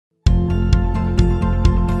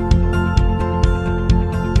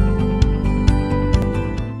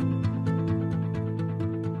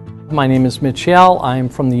My name is Michelle. I'm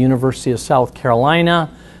from the University of South Carolina,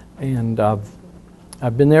 and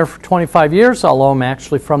I've been there for 25 years, although I'm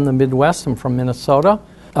actually from the Midwest. I'm from Minnesota.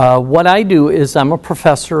 What I do is I'm a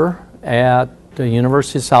professor at the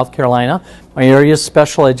University of South Carolina. My area is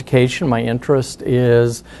special education. My interest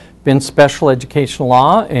is been special education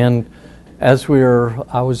law, and as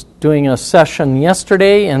I was doing a session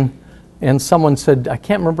yesterday, and someone said, I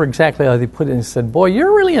can't remember exactly how they put it, and he said, boy,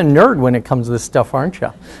 you're really a nerd when it comes to this stuff, aren't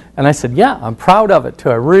you? And I said, yeah, I'm proud of it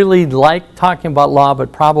too. I really like talking about law,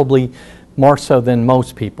 but probably more so than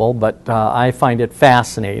most people, but I find it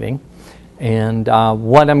fascinating. And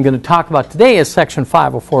what I'm going to talk about today is Section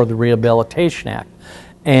 504 of the Rehabilitation Act.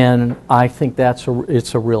 And I think it's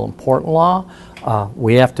a real important law.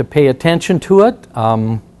 We have to pay attention to it.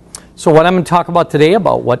 So what I'm going to talk about today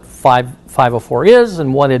about what 504 is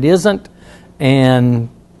and what it isn't, and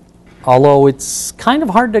although it's kind of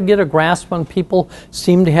hard to get a grasp on, people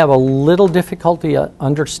seem to have a little difficulty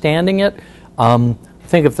understanding it. I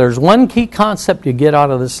think if there's one key concept you get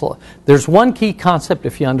out of this law, there's one key concept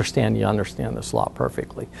if you understand this law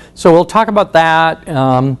perfectly. So we'll talk about that,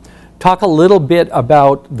 talk a little bit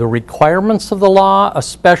about the requirements of the law,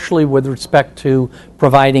 especially with respect to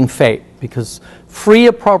providing FAPE, because free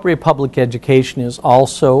appropriate public education is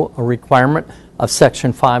also a requirement of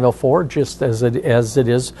Section 504, just as it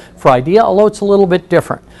is for IDEA, although it's a little bit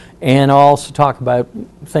different. And I'll also talk about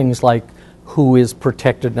things like who is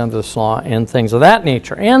protected under this law and things of that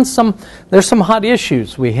nature. And there's some hot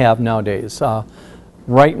issues we have nowadays.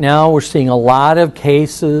 Right now we're seeing a lot of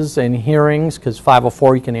cases and hearings, because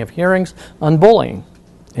 504 you can have hearings on bullying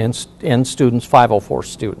and students, 504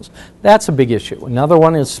 students. That's a big issue. Another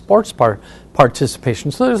one is sports participation.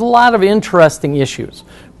 So there's a lot of interesting issues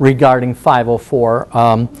regarding 504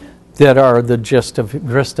 that are the gist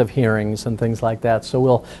of hearings and things like that. So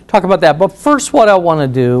we'll talk about that. But first, what I want to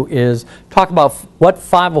do is talk about what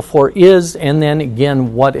 504 is, and then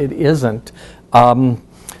again what it isn't.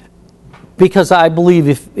 Because I believe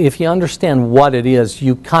if you understand what it is,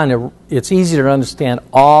 it's easier to understand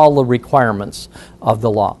all the requirements of the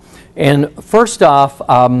law. And first off,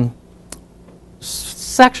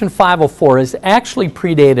 Section 504 has actually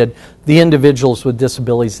predated the Individuals with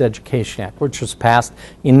Disabilities Education Act, which was passed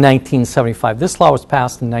in 1975. This law was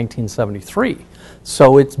passed in 1973.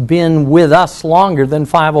 So it's been with us longer than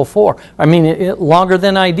 504. I mean, longer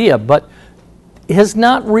than IDEA, but has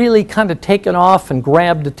not really kind of taken off and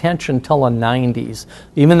grabbed attention until the 90s,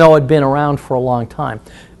 even though it had been around for a long time.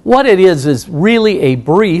 What it is really a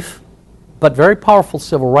brief but very powerful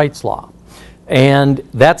civil rights law. And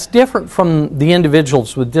that's different from the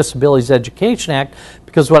Individuals with Disabilities Education Act,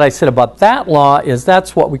 because what I said about that law is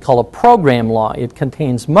that's what we call a program law. It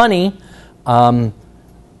contains money. When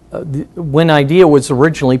IDEA was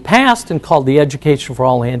originally passed and called the Education for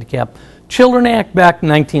All Handicapped Children Act back in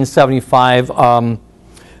 1975,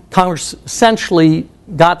 Congress essentially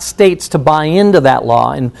got states to buy into that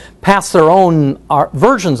law and pass their own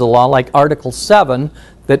versions of the law, like Article 7,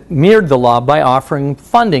 that mirrored the law by offering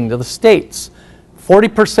funding to the states.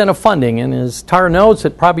 40% of funding, and as Tara knows,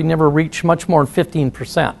 it probably never reached much more than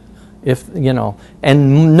 15%,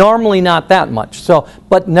 and normally not that much. So,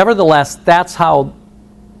 but nevertheless, that's how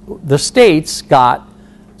the states got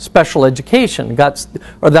special education,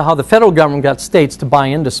 how the federal government got states to buy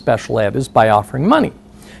into special ed is by offering money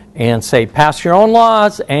and say, pass your own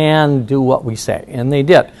laws and do what we say. And they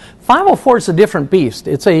did. 504 is a different beast.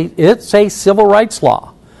 It's a civil rights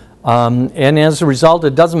law. And as a result,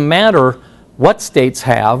 it doesn't matter what states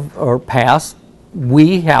have or pass,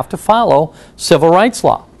 we have to follow civil rights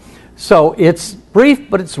law. So it's brief,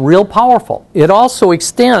 but it's real powerful. It also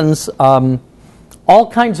extends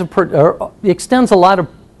extends a lot of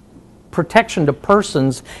protection to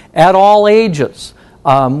persons at all ages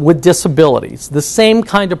with disabilities. The same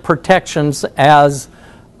kind of protections as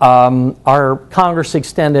our Congress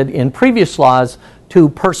extended in previous laws to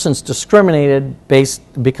persons discriminated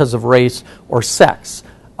because of race or sex.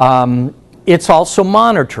 It's also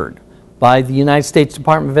monitored by the United States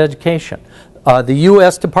Department of Education. The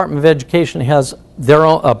U.S. Department of Education has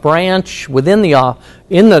a branch within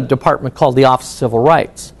in the department called the Office of Civil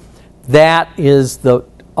Rights. That is the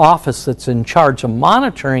office that's in charge of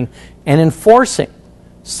monitoring and enforcing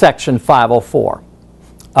Section 504.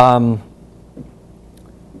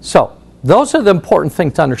 So those are the important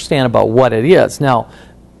things to understand about what it is. Now,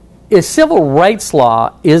 a civil rights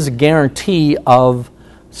law is a guarantee of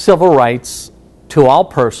civil rights to all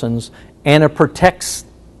persons, and it protects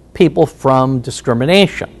people from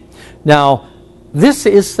discrimination. Now, this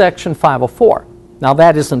is Section 504. Now,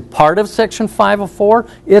 that isn't part of Section 504.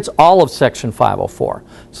 It's all of Section 504.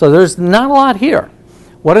 So there's not a lot here.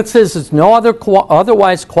 What it says is no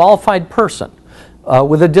otherwise qualified person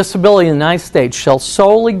with a disability in the United States shall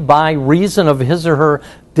solely by reason of his or her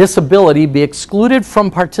disability be excluded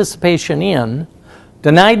from participation in,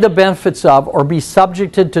 denied the benefits of, or be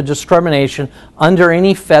subjected to discrimination under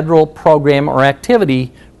any federal program or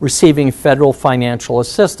activity receiving federal financial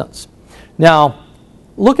assistance. Now,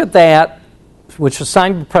 look at that, which was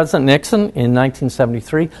signed by President Nixon in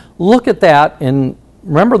 1973. Look at that and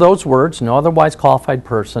remember those words, no otherwise qualified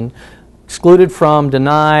person, excluded from,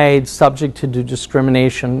 denied, subject to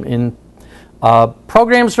discrimination in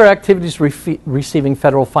programs or activities receiving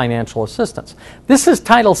federal financial assistance. This is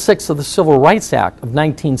Title VI of the Civil Rights Act of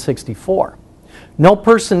 1964. No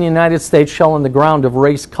person in the United States shall on the ground of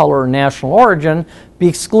race, color, or national origin be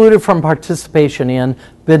excluded from participation in,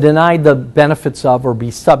 be denied the benefits of, or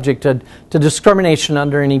be subjected to discrimination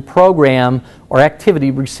under any program or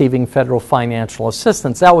activity receiving federal financial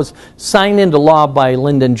assistance. That was signed into law by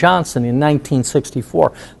Lyndon Johnson in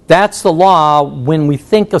 1964. That's the law. When we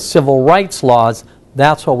think of civil rights laws,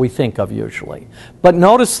 that's what we think of usually. But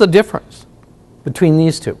notice the difference between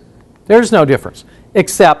these two. There's no difference,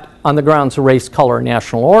 except on the grounds of race, color, or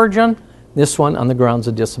national origin. This one on the grounds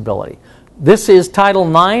of disability. This is Title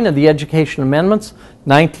IX of the Education Amendments,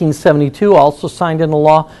 1972, also signed into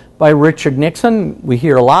law by Richard Nixon. We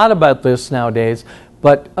hear a lot about this nowadays.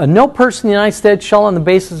 But no person in the United States shall on the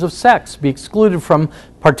basis of sex be excluded from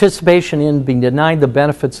participation in, being denied the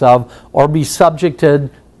benefits of, or be subjected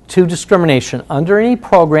to discrimination under any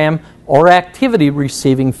program or activity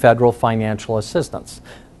receiving federal financial assistance.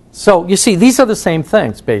 So you see, these are the same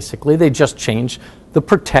things, basically. They just change the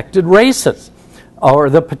protected races, or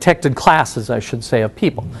the protected classes, I should say, of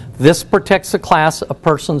people. This protects a class of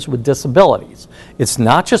persons with disabilities. It's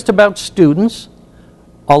not just about students,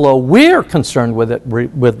 although we're concerned with it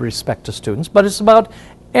with respect to students, but it's about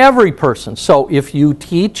every person. So if you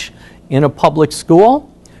teach in a public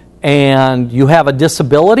school and you have a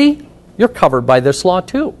disability, you're covered by this law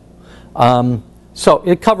too. So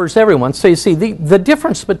it covers everyone. So you see, the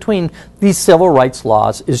difference between these civil rights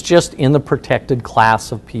laws is just in the protected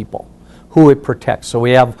class of people, who it protects. So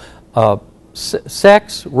we have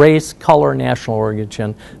sex, race, color, national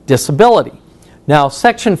origin, disability. Now,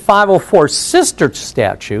 Section 504's sister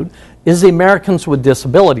statute is the Americans with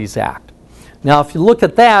Disabilities Act. Now, if you look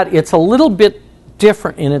at that, it's a little bit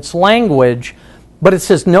different in its language, but it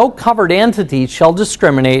says no covered entity shall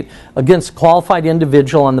discriminate against a qualified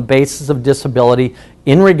individual on the basis of disability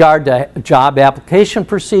in regard to job application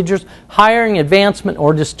procedures, hiring, advancement,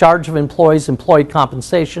 or discharge of employees, employee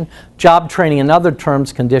compensation, job training, and other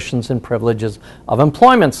terms, conditions, and privileges of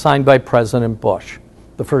employment, signed by President Bush,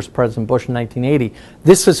 the first President Bush in 1980.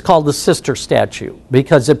 This is called the sister statute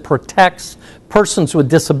because it protects persons with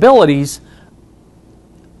disabilities.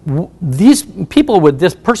 These people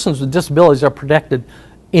persons with disabilities are protected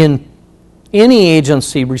in any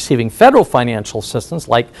agency receiving federal financial assistance,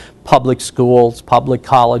 like public schools, public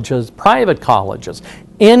colleges, private colleges,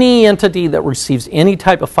 any entity that receives any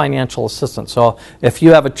type of financial assistance. So if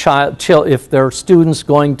you have a child, if there are students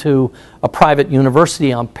going to a private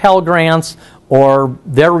university on Pell Grants, or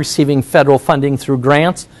they're receiving federal funding through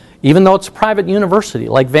grants, even though it's a private university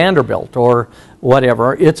like Vanderbilt or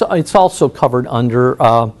whatever, it's also covered under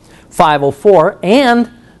 504.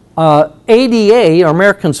 And ADA, or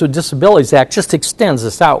Americans with Disabilities Act, just extends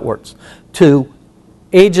this outwards to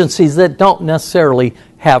agencies that don't necessarily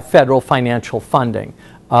have federal financial funding,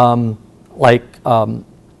 like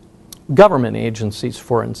government agencies,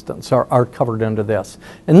 for instance, are covered under this.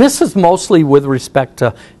 And this is mostly with respect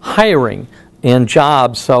to hiring and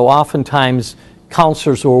jobs. So oftentimes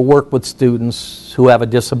counselors will work with students who have a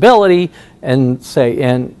disability and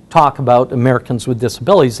talk about Americans with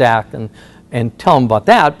Disabilities Act and tell them about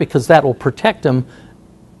that, because that will protect them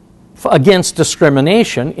against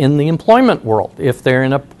discrimination in the employment world if they're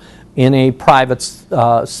in a private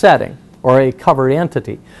setting or a covered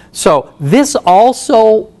entity. So this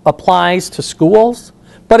also applies to schools,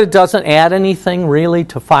 but it doesn't add anything really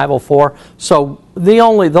to 504. So the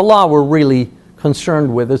law we're really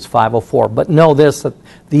concerned with is 504. But know this, that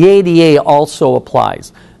the ADA also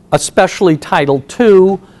applies, especially Title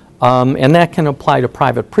II, and that can apply to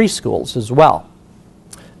private preschools as well.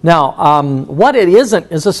 Now, what it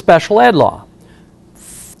isn't is a special ed law.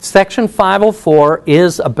 Section 504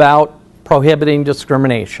 is about prohibiting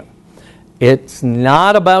discrimination. It's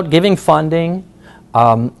not about giving funding.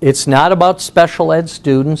 It's not about special ed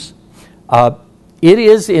students. It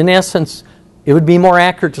is, in essence, it would be more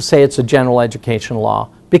accurate to say it's a general education law,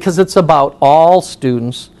 because it's about all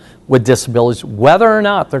students with disabilities, whether or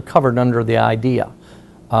not they're covered under the IDEA.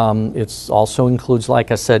 It also includes,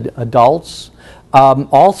 like I said, adults,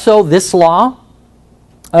 Also, this law,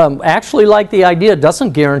 actually, like the idea,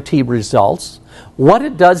 doesn't guarantee results. What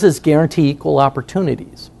it does is guarantee equal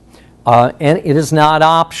opportunities. And it is not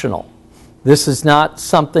optional. This is not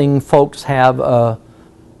something folks have a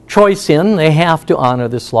choice in. They have to honor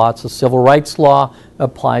this law. It's a civil rights law. It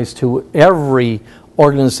applies to every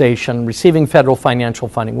organization receiving federal financial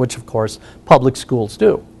funding, which, of course, public schools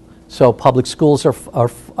do. So public schools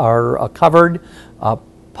are covered.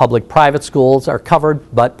 Public-private schools are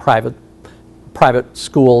covered, but private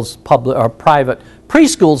schools, private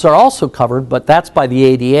preschools are also covered, but that's by the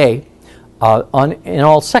ADA. And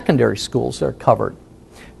all secondary schools are covered.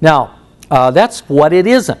 Now, that's what it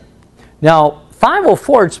isn't. Now,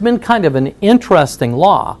 504, it's been kind of an interesting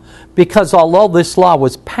law because although this law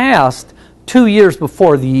was passed 2 years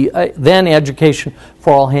before the then Education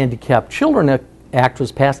for All Handicapped Children Act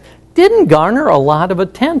was passed, didn't garner a lot of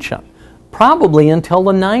attention, probably until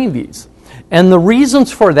the 90s. And the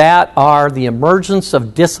reasons for that are the emergence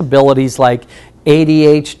of disabilities like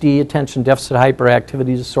ADHD, attention deficit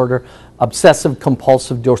hyperactivity disorder, obsessive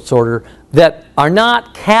compulsive disorder, that are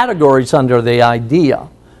not categories under the IDEA,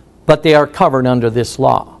 but they are covered under this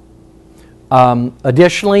law.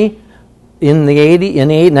 Additionally, in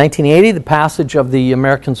 1980, the passage of the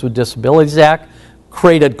Americans with Disabilities Act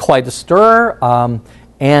created quite a stir,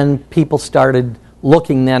 and people started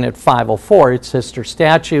looking then at 504, its sister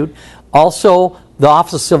statute. Also, the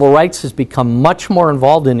Office of Civil Rights has become much more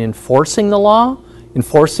involved in enforcing the law,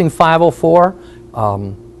 enforcing 504.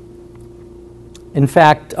 In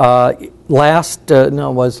fact, the last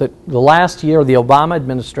year, the Obama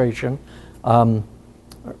administration, Arne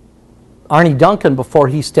Duncan, before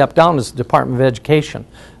he stepped down as the Department of Education,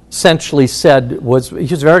 essentially said he was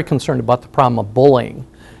very concerned about the problem of bullying.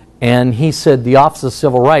 And he said the Office of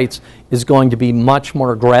Civil Rights is going to be much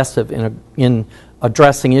more aggressive in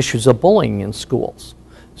addressing issues of bullying in schools.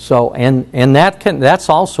 So, and that's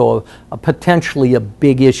also potentially a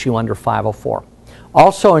big issue under 504.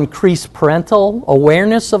 Also, increased parental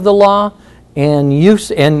awareness of the law and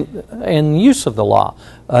use of the law.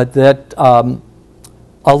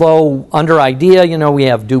 Although under IDEA, we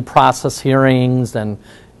have due process hearings and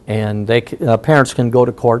parents can go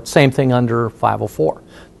to court. Same thing under 504.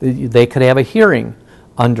 They could have a hearing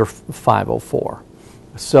under 504.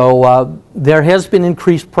 So there has been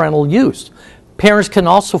increased parental use. Parents can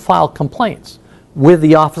also file complaints with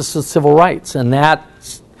the Office of Civil Rights, and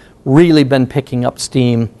that's really been picking up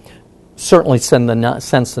steam, certainly since the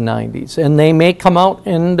 90s. And they may come out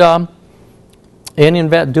and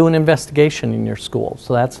do an investigation in your school.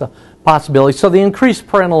 So that's a possibility. So the increased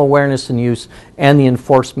parental awareness and use and the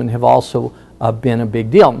enforcement have also been a big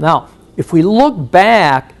deal. Now, if we look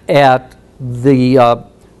back at the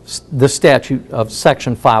statute of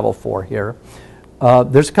Section 504 here,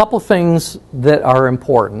 there's a couple things that are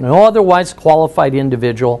important. No otherwise qualified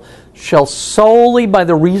individual shall solely by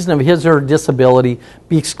the reason of his or her disability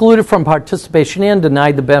be excluded from participation in,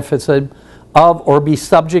 denied the benefits of, or be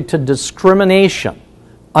subject to discrimination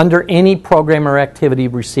under any program or activity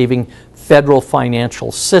receiving federal financial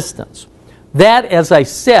assistance. That, as I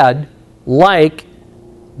said, like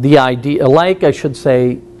I should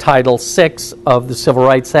say, Title VI of the Civil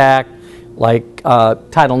Rights Act, like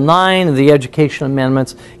Title IX of the Education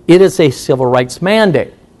Amendments, it is a civil rights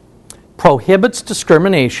mandate. Prohibits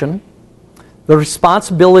discrimination. The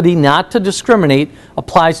responsibility not to discriminate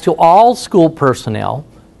applies to all school personnel,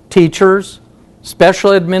 teachers,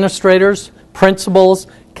 special administrators, principals,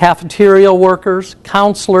 cafeteria workers,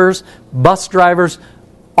 counselors, bus drivers,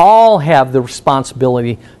 all have the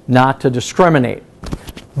responsibility not to discriminate.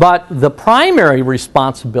 But the primary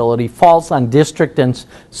responsibility falls on district and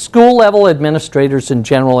school-level administrators and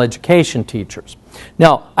general education teachers.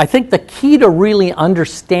 Now, I think the key to really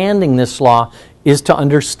understanding this law is to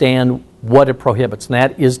understand what it prohibits, and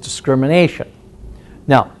that is discrimination.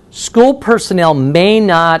 Now, school personnel may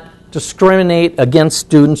not discriminate against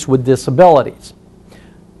students with disabilities.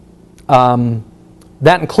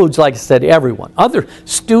 That includes, like I said, everyone. Other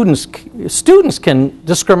students can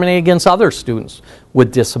discriminate against other students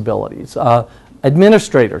with disabilities.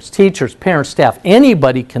 Administrators, teachers, parents, staff,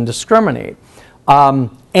 anybody can discriminate.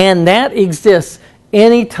 And that exists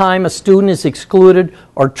anytime a student is excluded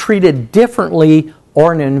or treated differently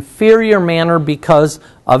or in an inferior manner because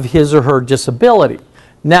of his or her disability.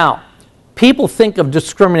 Now, people think of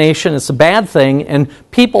discrimination as a bad thing, and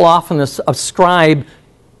people often ascribe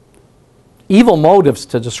evil motives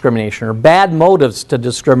to discrimination or bad motives to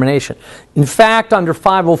discrimination. In fact, under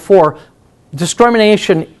 504,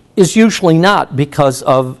 discrimination is usually not because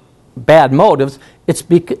of bad motives. It's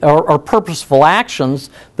or purposeful actions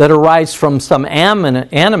that arise from some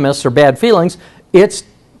animus or bad feelings. It's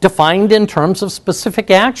defined in terms of specific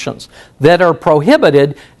actions that are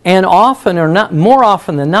prohibited, and often or not, more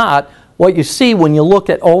often than not, what you see when you look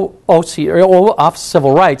at OCR, Office of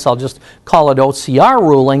Civil Rights, I'll just call it OCR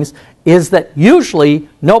rulings, is that usually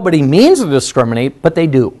nobody means to discriminate, but they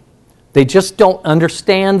do. They just don't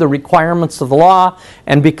understand the requirements of the law,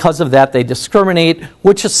 and because of that they discriminate,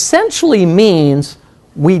 which essentially means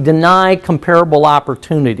we deny comparable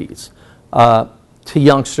opportunities to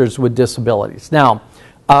youngsters with disabilities. Now,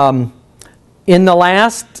 in the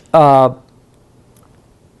last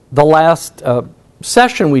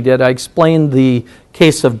session we did, I explained the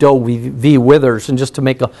case of Doe v. Withers, and just to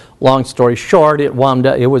make a long story short, it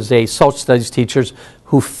was a social studies teacher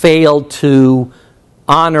who failed to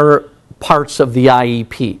honor parts of the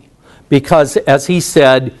IEP because, as he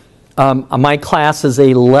said, my class is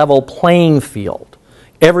a level playing field.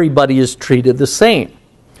 Everybody is treated the same.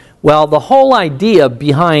 Well, the whole idea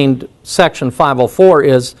behind Section 504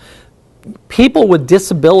 is people with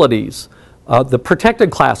disabilities, the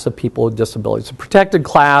protected class of people with disabilities, the protected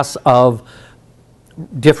class of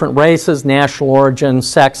different races, national origin,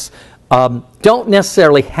 sex, don't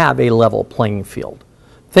necessarily have a level playing field.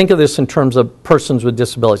 Think of this in terms of persons with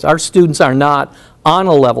disabilities. Our students are not on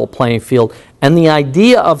a level playing field, and the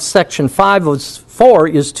idea of Section 504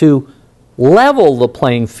 is to level the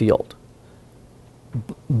playing field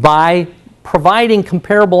by providing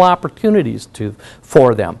comparable opportunities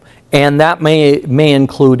for them. And that may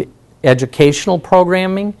include educational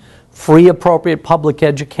programming, free appropriate public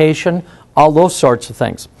education, all those sorts of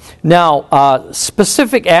things. Now,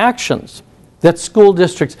 specific actions that school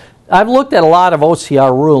districts, I've looked at a lot of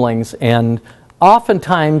OCR rulings, and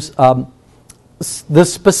oftentimes the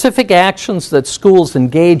specific actions that schools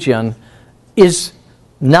engage in is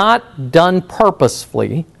not done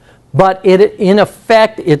purposefully, but in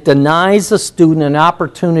effect it denies a student an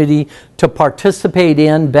opportunity to participate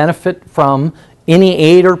in, benefit from any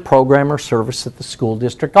aid or program or service that the school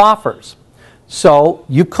district offers. So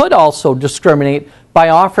you could also discriminate by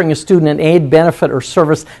offering a student an aid, benefit, or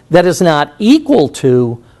service that is not equal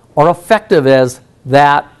to or effective as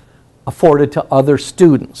that afforded to other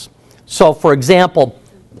students. So, for example,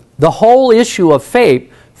 the whole issue of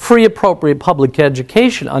FAPE, free appropriate public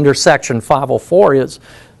education, under Section 504 is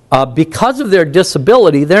because of their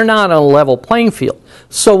disability, they're not on a level playing field.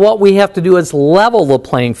 So what we have to do is level the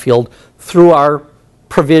playing field through our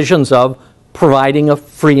provisions of providing a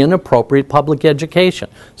free and appropriate public education.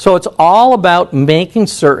 So it's all about making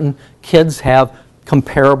certain kids have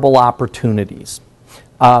comparable opportunities.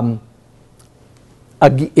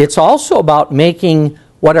 It's also about making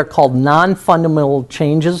what are called non-fundamental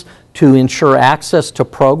changes to ensure access to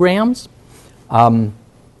programs.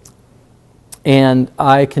 And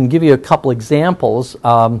I can give you a couple examples.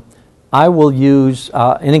 I will use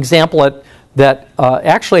an example that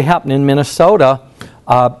actually happened in Minnesota.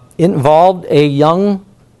 It involved a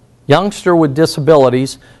youngster with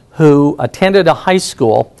disabilities who attended a high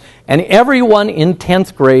school, and everyone in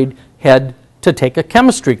 10th grade had to take a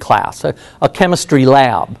chemistry class, a chemistry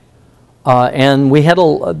lab. And we had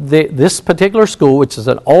this particular school, which is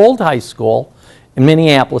an old high school in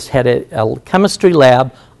Minneapolis, had a chemistry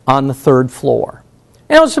lab on the 3rd floor.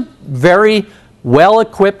 And it was a very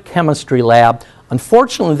well-equipped chemistry lab.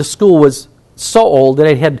 Unfortunately, the school was so old that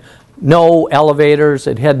it had no elevators,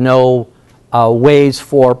 it had no ways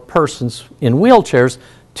for persons in wheelchairs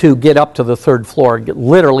to get up to the 3rd floor,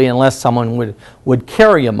 literally, unless someone would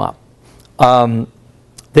carry them up.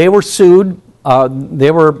 They were sued.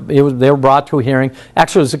 They were brought to a hearing.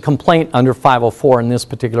 Actually, it was a complaint under 504 in this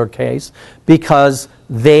particular case because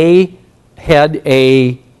they had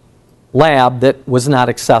a lab that was not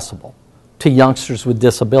accessible to youngsters with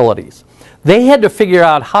disabilities. They had to figure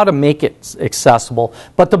out how to make it accessible,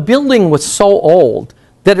 but the building was so old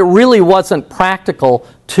that it really wasn't practical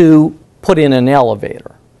to put in an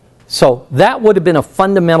elevator. So that would have been a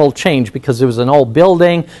fundamental change because it was an old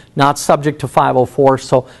building, not subject to 504,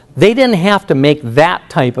 so they didn't have to make that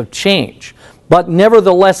type of change. But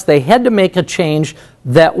nevertheless, they had to make a change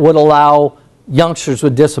that would allow youngsters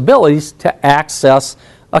with disabilities to access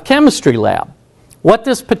a chemistry lab. What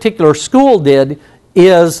this particular school did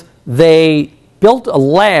is they built a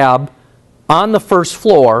lab on the 1st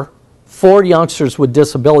floor for youngsters with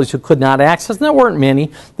disabilities who could not access, and there weren't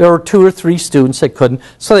many. There were 2 or 3 students that couldn't,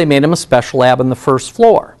 so they made them a special lab on the 1st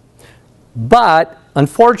floor. But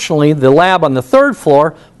unfortunately, the lab on the 3rd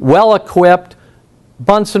floor, well-equipped,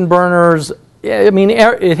 Bunsen burners, I mean,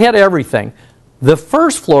 it had everything. The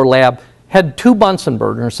 1st floor lab had 2 Bunsen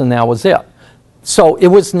burners, and that was it. So it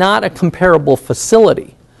was not a comparable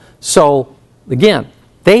facility. So again,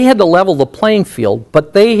 They had to level the playing field,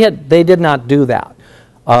 but they did not do that.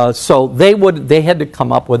 So they had to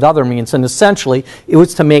come up with other means, and essentially it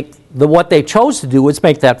was to make what they chose to do was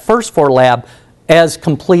make that first floor lab as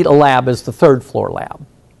complete a lab as the third floor lab.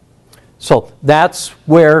 So that's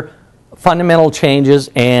where fundamental changes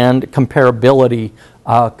and comparability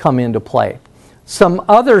come into play. Some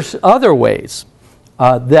other ways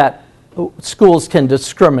that schools can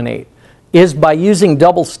discriminate is by using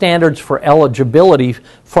double standards for eligibility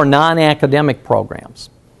for non-academic programs.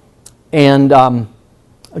 And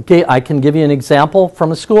okay, I can give you an example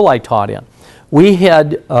from a school I taught in. We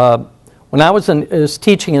had, when I was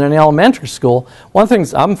teaching in an elementary school, one of the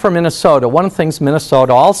things, I'm from Minnesota, one of the things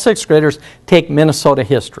Minnesota, all sixth graders take Minnesota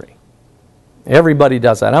history. Everybody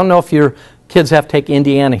does that. I don't know if your kids have to take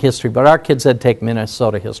Indiana history, but our kids had to take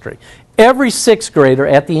Minnesota history. Every sixth grader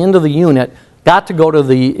at the end of the unit got to go to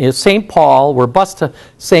the St. Paul, were bused to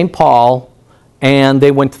St. Paul, and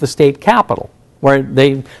they went to the state capitol, where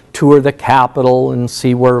they tour the Capitol and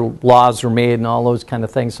see where laws are made and all those kind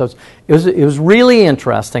of things. So it was really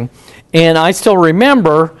interesting. And I still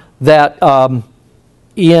remember that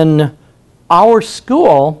in our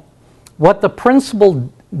school, what the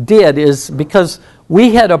principal did is, because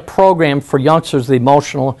we had a program for youngsters with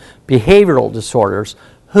emotional behavioral disorders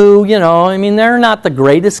who, you know, I mean, they're not the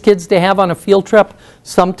greatest kids to have on a field trip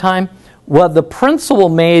sometime. Well, the principal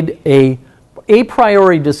made a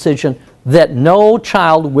priori decision that no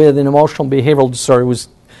child with an emotional behavioral disorder was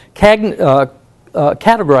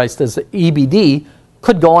categorized as EBD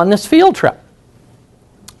could go on this field trip.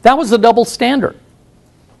 That was a double standard.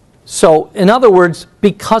 So, in other words,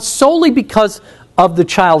 solely because of the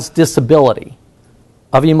child's disability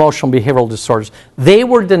of emotional behavioral disorders, they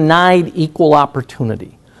were denied equal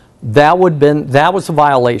opportunity. That was a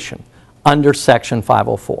violation under Section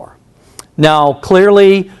 504. Now,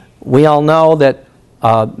 clearly, we all know that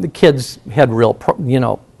the kids had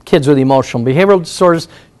kids with emotional behavioral disorders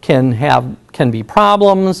can be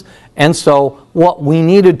problems, and so what we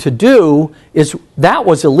needed to do is, that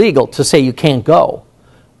was illegal to say you can't go.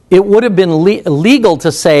 It would have been illegal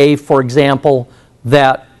to say, for example,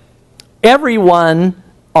 that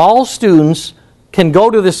all students can go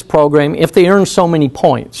to this program if they earn so many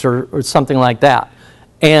points or something like that.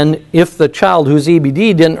 And if the child who's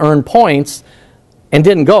EBD didn't earn points and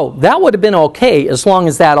didn't go, that would have been okay as long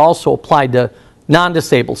as that also applied to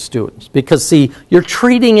non-disabled students. Because, see, you're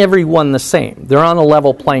treating everyone the same. They're on a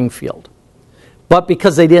level playing field. But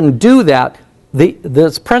because they didn't do that,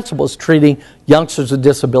 this principal is treating youngsters with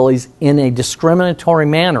disabilities in a discriminatory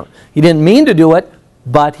manner. He didn't mean to do it,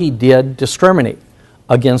 but he did discriminate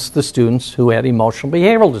against the students who had emotional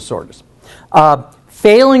behavioral disorders.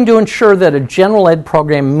 Failing to ensure that a general ed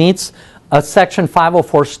program meets a Section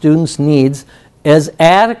 504 students' needs as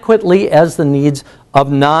adequately as the needs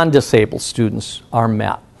of non-disabled students are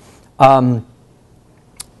met. I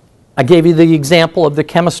gave you the example of the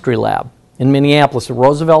chemistry lab in Minneapolis at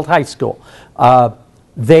Roosevelt High School.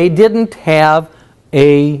 They didn't have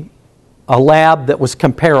a lab that was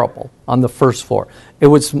comparable on the first floor. It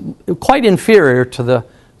was quite inferior to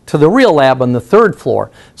the real lab on the third floor.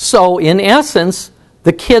 So in essence,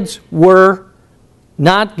 the kids were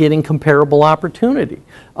not getting comparable opportunity.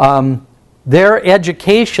 Their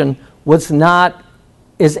education was not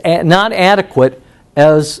adequate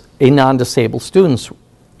as a non-disabled student's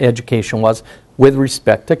education was with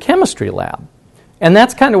respect to chemistry lab. And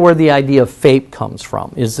that's kind of where the idea of FAPE comes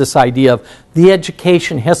from, is this idea of the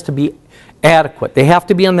education has to be adequate. They have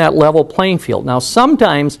to be on that level playing field. Now,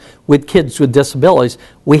 sometimes with kids with disabilities,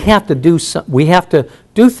 we have to do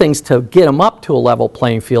things to get them up to a level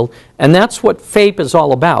playing field, and that's what FAPE is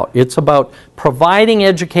all about. It's about providing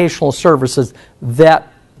educational services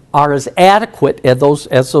that are as adequate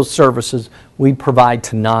as those services we provide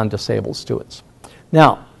to non-disabled students.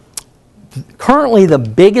 Now, currently the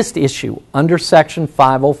biggest issue under Section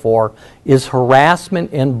 504 is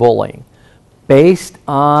harassment and bullying based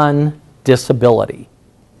on disability.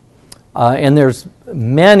 And there's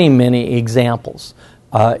many examples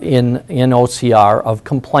in OCR of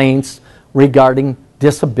complaints regarding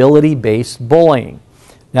disability-based bullying.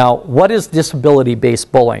 Now, what is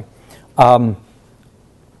disability-based bullying?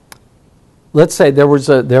 Let's say there was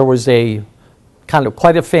a kind of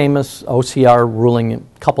quite a famous OCR ruling a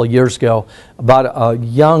couple of years ago about a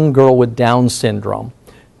young girl with Down syndrome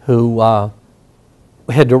who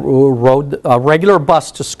rode a regular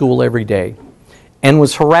bus to school every day and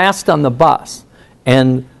was harassed on the bus.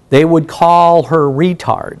 And they would call her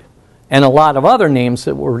retard and a lot of other names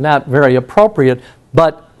that were not very appropriate,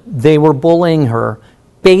 but they were bullying her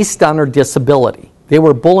based on her disability. They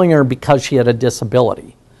were bullying her because she had a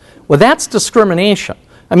disability. Well, that's discrimination.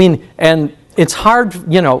 I mean, and it's hard,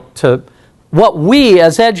 what we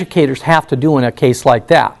as educators have to do in a case like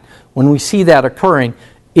that, when we see that occurring,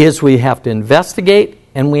 is we have to investigate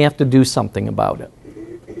and we have to do something about it.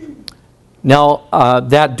 Now,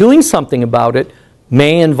 that doing something about it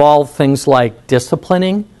may involve things like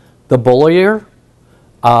disciplining the bullier,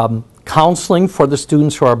 counseling for the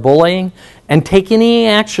students who are bullying, and taking any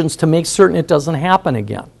actions to make certain it doesn't happen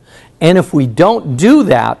again. And if we don't do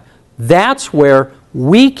that, that's where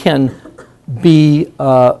we can be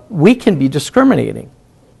discriminating.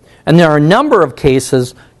 And there are a number of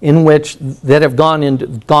cases in which that have gone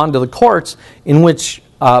to the courts in which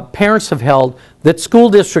parents have held that school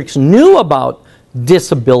districts knew about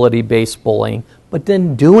disability-based bullying but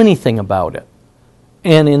didn't do anything about it.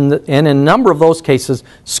 And in a number of those cases,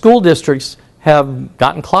 school districts have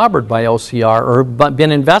gotten clobbered by OCR or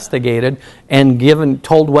been investigated and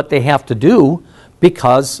told what they have to do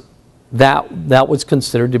because that was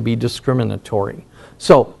considered to be discriminatory.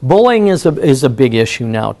 So bullying is a big issue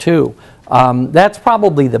now too. That's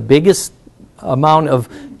probably the biggest amount of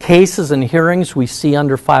cases and hearings we see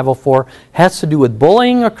under 504 has to do with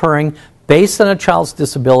bullying occurring based on a child's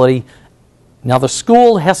disability. Now the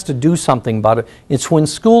school has to do something about it. It's when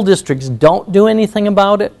school districts don't do anything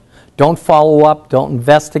about it, don't follow up, don't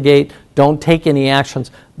investigate, don't take any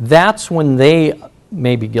actions, that's when they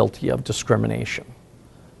may be guilty of discrimination.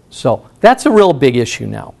 So that's a real big issue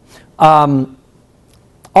now.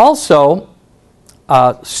 Also,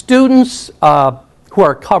 students who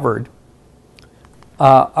are covered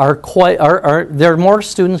there are more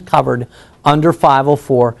students covered under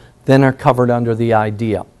 504 than are covered under the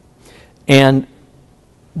IDEA. And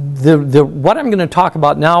what I'm going to talk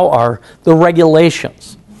about now are the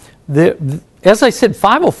regulations. As I said,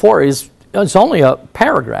 504 is only a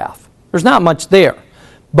paragraph. There's not much there.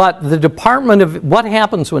 But the Department of what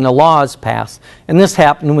happens when a law is passed, and this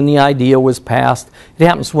happened when the IDEA was passed, it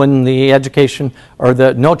happens when the Education or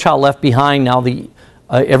the No Child Left Behind, now the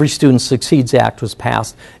Every Student Succeeds Act was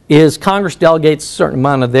passed, is Congress delegates a certain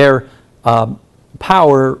amount of their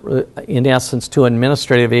power, in essence, to an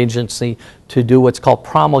administrative agency to do what's called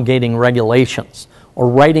promulgating regulations or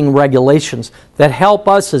writing regulations that help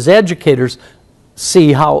us as educators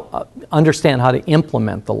understand how to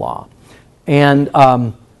implement the law. And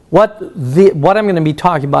what I'm going to be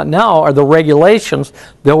talking about now are the regulations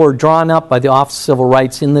that were drawn up by the Office of Civil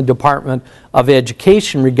Rights in the Department of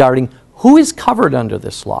Education regarding who is covered under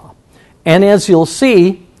this law. And as you'll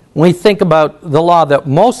see, when we think about the law that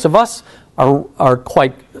most of us are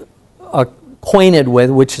quite acquainted with,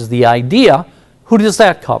 which is the IDEA, who does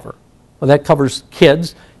that cover? Well, that covers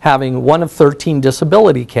kids having one of 13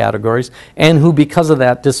 disability categories and who, because of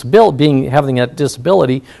that having that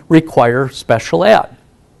disability, require special ed.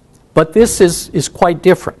 But this is quite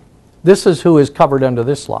different. This is who is covered under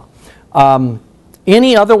this law.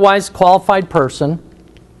 Any otherwise qualified person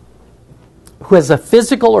who has a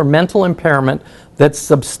physical or mental impairment that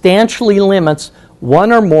substantially limits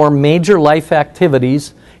one or more major life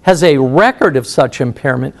activities, has a record of such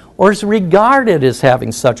impairment, or is regarded as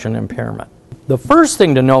having such an impairment. The first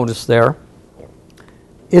thing to notice there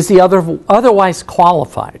is the otherwise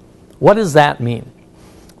qualified. What does that mean?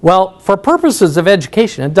 Well, for purposes of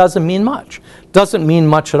education, it doesn't mean much. It doesn't mean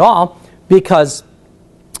much at all because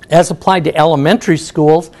as applied to elementary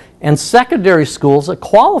schools and secondary schools, a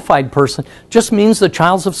qualified person just means the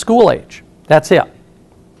child's of school age. That's it.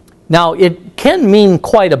 Now, it can mean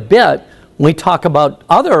quite a bit when we talk about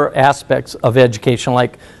other aspects of education,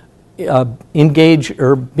 like engage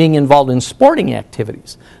or being involved in sporting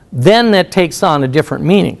activities. Then that takes on a different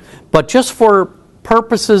meaning. But just for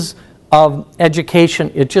purposes of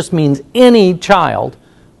education, it just means any child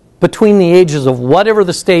between the ages of whatever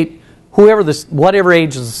the state, whatever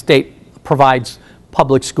ages the state provides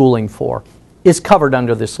public schooling for, is covered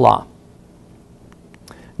under this law.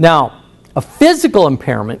 Now, a physical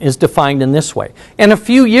impairment is defined in this way. And a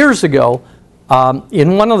few years ago,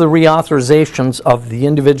 in one of the reauthorizations of the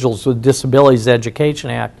Individuals with Disabilities Education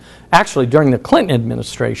Act, actually during the Clinton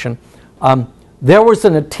administration, there was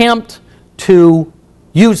an attempt to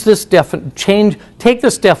use this take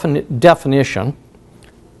this definition,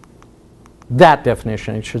 that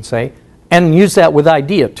definition I should say, and use that with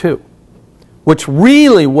IDEA too, which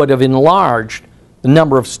really would have enlarged the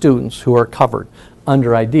number of students who are covered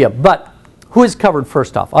under IDEA. But who is covered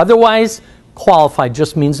first off? Otherwise qualified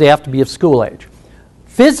just means they have to be of school age.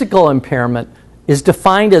 Physical impairment is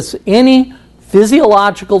defined as any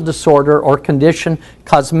physiological disorder or condition,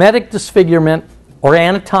 cosmetic disfigurement, or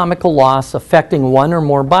anatomical loss affecting one or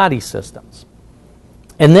more body systems.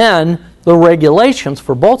 And then the regulations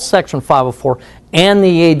for both Section 504 and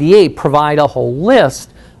the ADA provide a whole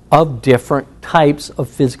list of different types of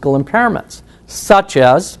physical impairments, such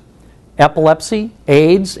as epilepsy,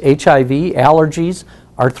 AIDS, HIV, allergies,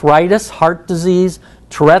 arthritis, heart disease,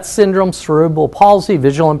 Tourette's syndrome, cerebral palsy,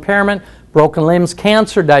 visual impairment, broken limbs,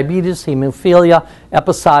 cancer, diabetes, hemophilia,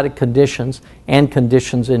 episodic conditions, and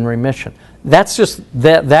conditions in remission. That's just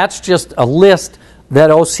a list that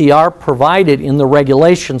OCR provided in the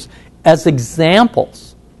regulations as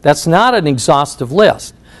examples. That's not an exhaustive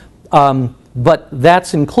list, but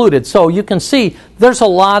that's included. So you can see there's a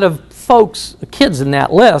lot of folks, kids in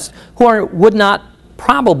that list who would not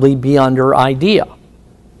probably be under IDEA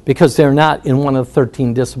because they're not in one of the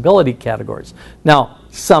 13 disability categories. Now,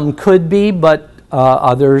 some could be, but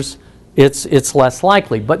others, it's less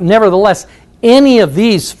likely. But nevertheless, any of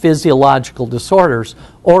these physiological disorders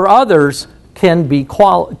or others can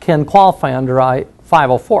qualify under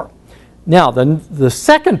I-504. Now, the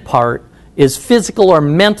second part is physical or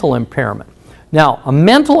mental impairment. Now, a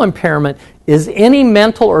mental impairment is any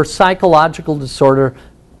mental or psychological disorder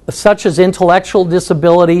such as intellectual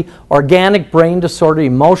disability, organic brain disorder,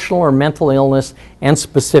 emotional or mental illness, and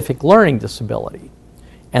specific learning disability.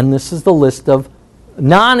 And this is the list of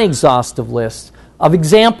non-exhaustive lists of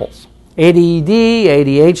examples. ADD,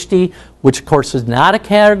 ADHD, which of course is not a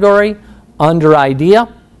category under IDEA.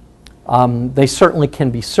 They certainly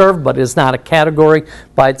can be served, but is not a category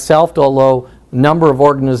by itself, although a number of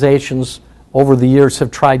organizations over the years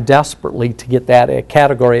have tried desperately to get that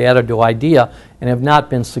category added to IDEA and have not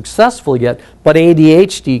been successful yet. But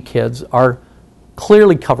ADHD kids are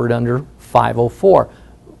clearly covered under 504.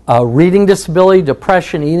 Reading disability,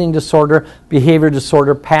 depression, eating disorder, behavior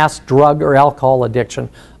disorder, past drug or alcohol addiction,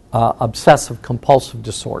 obsessive compulsive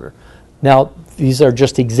disorder. Now, these are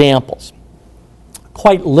just examples.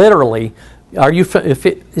 Quite literally,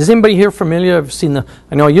 is anybody here familiar? I've seen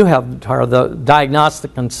I know you have, Tara, the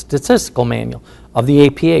Diagnostic and Statistical Manual of the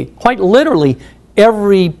APA. Quite literally,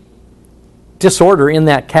 every disorder in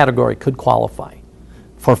that category could qualify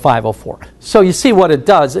for 504. So you see what it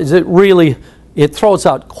does is it throws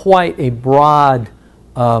out quite a broad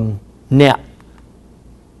net.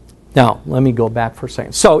 Now, let me go back for a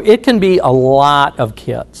second. So it can be a lot of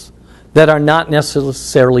kids that are not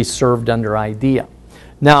necessarily served under IDEA.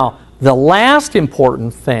 Now, the last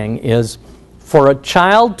important thing is for a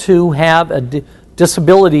child to have a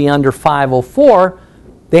disability under 504,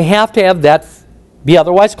 they have to have that be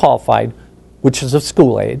otherwise qualified, which is of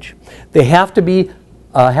school age. They have to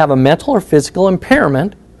have a mental or physical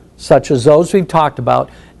impairment, such as those we've talked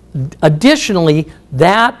about. Additionally,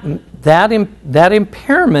 that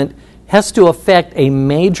impairment has to affect a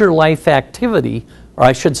major life activity, or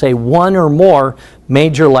I should say one or more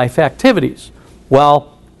major life activities. Well,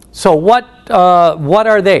 so what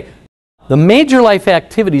are they? The major life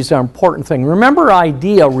activities are an important thing. Remember,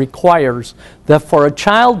 IDEA requires that for a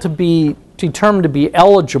child to be determined to be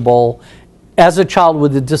eligible as a child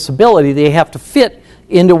with a disability, they have to fit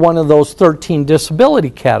into one of those 13 disability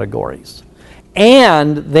categories.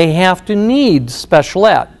 And they have to need special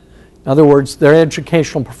ed. In other words, their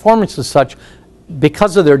educational performance is such,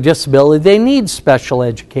 because of their disability, they need special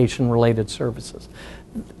education-related services.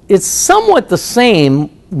 It's somewhat the same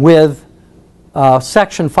with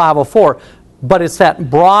Section 504, but it's that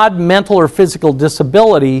broad mental or physical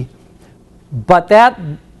disability, but that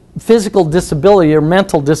physical disability or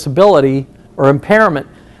mental disability or impairment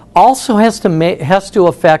also has to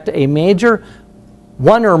affect a major,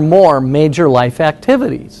 one or more major life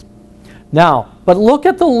activities. Now, but look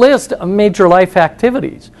at the list of major life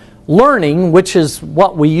activities. Learning, which is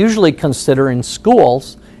what we usually consider in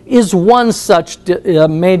schools, is one such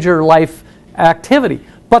major life activity.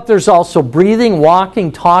 But there's also breathing,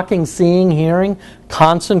 walking, talking, seeing, hearing,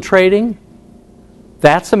 concentrating.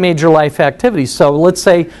 That's a major life activity. So let's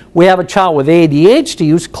say we have a child with ADHD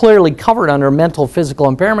who's clearly covered under mental physical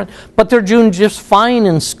impairment, but they're doing just fine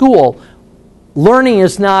in school. Learning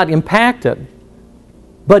is not impacted,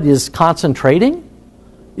 but is concentrating?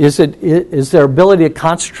 Is their ability to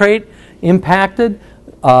concentrate impacted?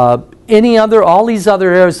 All these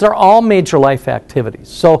other areas, they're all major life activities.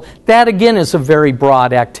 So that again is a very broad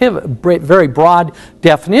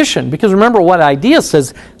definition, because remember what IDEA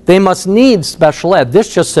says, they must need special ed.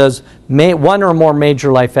 This just says one or more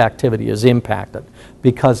major life activity is impacted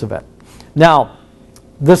because of it. Now,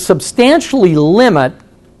 the substantially limit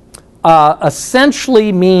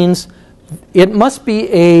essentially means it must be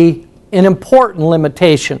an important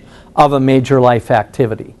limitation of a major life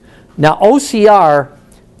activity. Now, OCR,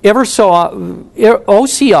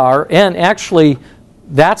 and actually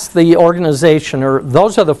that's the organization, or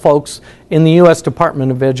those are the folks in the U.S.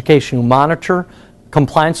 Department of Education who monitor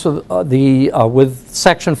compliance with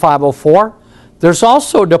Section 504. There's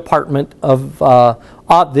also a department of,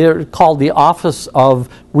 they're called the Office of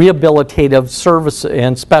Rehabilitative Service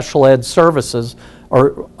and Special Ed Services,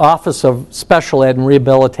 or Office of Special Ed and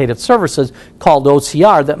Rehabilitative Services, called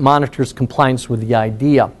OCR, that monitors compliance with the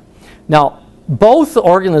IDEA. Now, both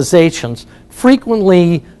organizations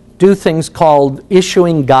frequently do things called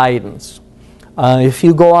issuing guidance. If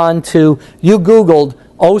you go on to, you Googled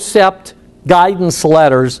OCEPT guidance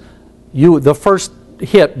letters, the first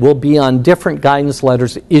hit will be on different guidance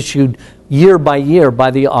letters issued year by year by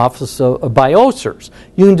the office of, by OSERS.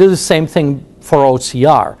 You can do the same thing for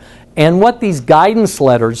OCR. And what these guidance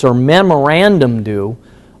letters or memorandum do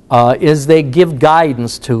is they give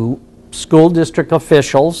guidance to school district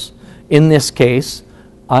officials, in this case,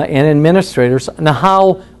 and administrators, on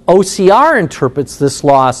how OCR interprets this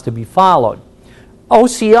law is to be followed.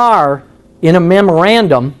 OCR, in a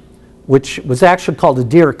memorandum, which was actually called a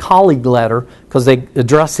Dear Colleague letter, because they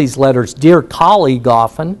address these letters Dear Colleague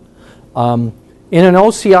often. In an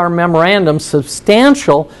OCR memorandum,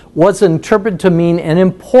 substantial was interpreted to mean an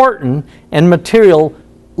important and material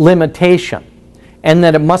limitation, and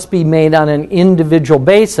that it must be made on an individual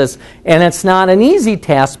basis. And it's not an easy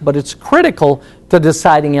task, but it's critical to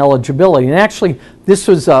deciding eligibility. And actually, this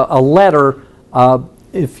was a letter.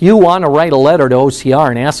 If you want to write a letter to OCR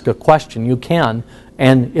and ask a question, you can.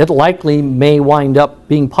 And it likely may wind up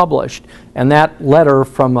being published. And that letter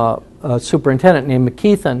from a superintendent named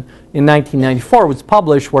McKeithen in 1994 was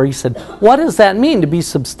published, where he said, what does that mean to be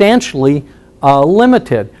substantially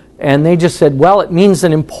limited? And they just said, well, it means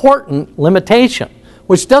an important limitation,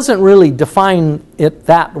 which doesn't really define it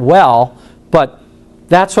that well, but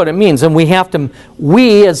that's what it means. And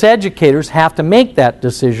we as educators have to make that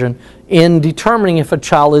decision in determining if a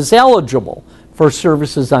child is eligible for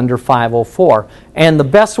services under 504. And the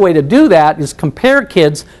best way to do that is compare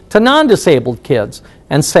kids to non-disabled kids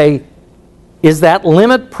and say, is that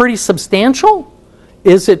limit pretty substantial?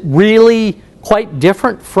 Is it really quite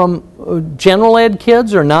different from general ed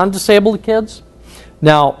kids or non-disabled kids?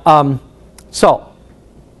 Now, so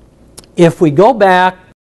if we go back,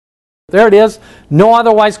 there it is, no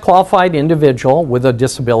otherwise qualified individual with a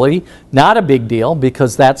disability, not a big deal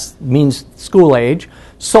because that means school age,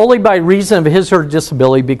 solely by reason of his or her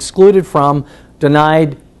disability, be excluded from,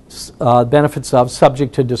 denied benefits of,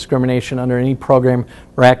 subject to discrimination under any program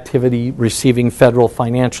or activity receiving federal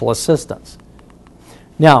financial assistance.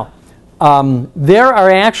 Now, there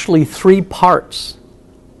are actually three parts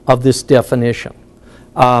of this definition.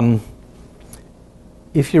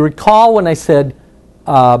 If you recall when I said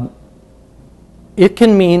it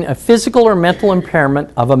can mean a physical or mental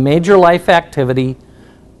impairment of a major life activity,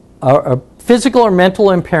 a physical or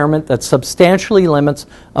mental impairment that substantially limits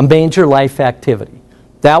a major life activity.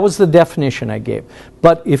 That was the definition I gave.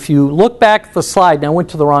 But if you look back at the slide, and I went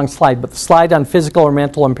to the wrong slide, but the slide on physical or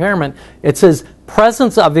mental impairment, it says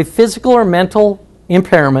presence of a physical or mental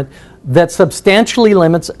impairment that substantially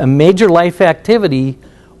limits a major life activity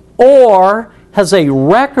or has a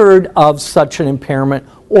record of such an impairment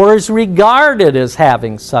or is regarded as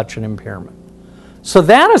having such an impairment. So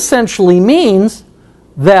that essentially means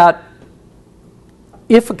that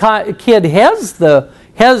if a kid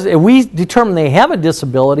if we determine they have a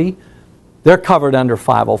disability, they're covered under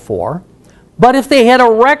 504. But if they had a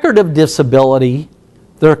record of disability,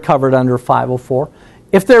 they're covered under 504.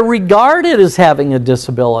 If they're regarded as having a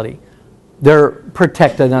disability, they're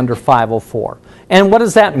protected under 504. And what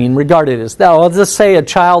does that mean, regarded as? Now, let's just say a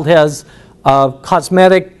child has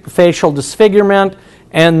cosmetic facial disfigurement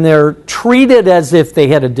and they're treated as if they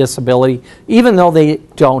had a disability, even though they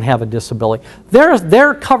don't have a disability.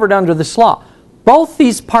 They're covered under this law. Both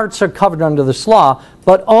these parts are covered under this law,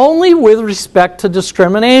 but only with respect to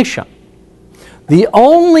discrimination. The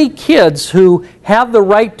only kids who have the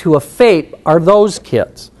right to a FAPE are those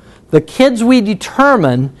kids. The kids we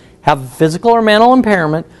determine have physical or mental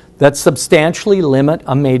impairment that substantially limit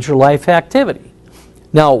a major life activity.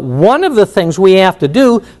 Now, one of the things we have to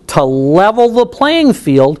do to level the playing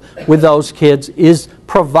field with those kids is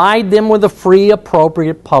provide them with a free,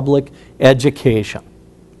 appropriate public education.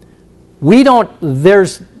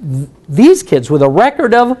 There's these kids with a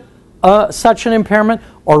record of such an impairment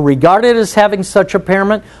or regarded as having such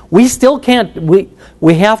impairment, we still can't,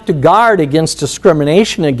 we have to guard against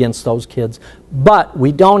discrimination against those kids, but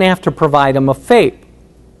we don't have to provide them a FAPE.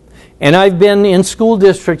 And I've been in school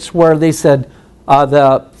districts where they said,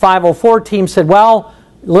 the 504 team said, well,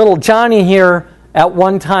 little Johnny here at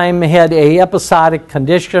one time had a episodic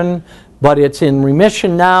condition, but it's in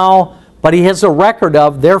remission now, but he has a record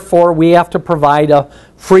of, therefore we have to provide a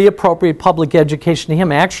free, appropriate public education to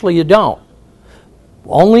him. Actually, you don't.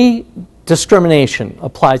 Only discrimination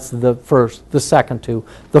applies to the second two.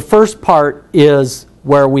 The first part is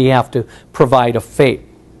where we have to provide a FAPE.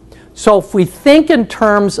 So if we think in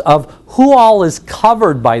terms of who all is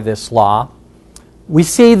covered by this law, we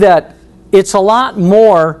see that it's a lot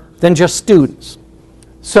more than just students.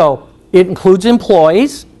 So it includes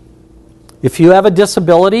employees. If you have a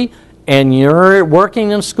disability and you're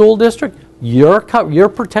working in a school district, you're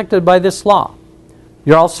protected by this law.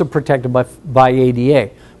 You're also protected by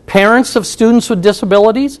ADA. Parents of students with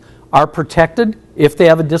disabilities are protected if they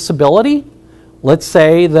have a disability. Let's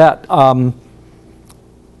say that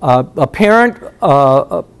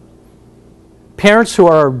parents who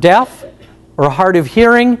are deaf or hard of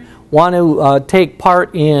hearing want to take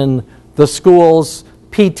part in the school's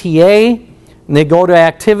PTA, and they go to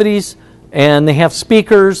activities and they have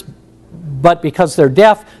speakers, but because they're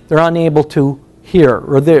deaf, they're unable to hear,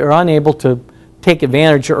 or they're unable to take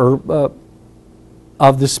advantage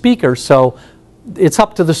of the speaker. So it's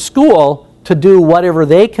up to the school to do whatever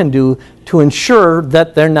they can do to ensure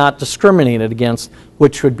that they're not discriminated against,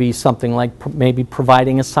 which would be something like maybe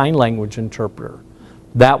providing a sign language interpreter.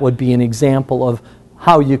 That would be an example of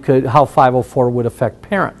how 504 would affect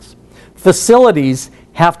parents. Facilities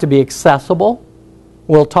have to be accessible.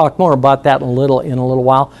 We'll talk more about that in a little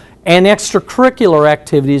while. And extracurricular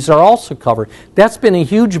activities are also covered. That's been a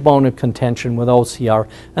huge bone of contention with OCR,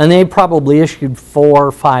 and they probably issued 4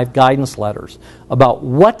 or 5 guidance letters about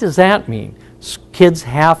what does that mean. Kids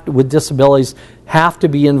with disabilities have to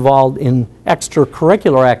be involved in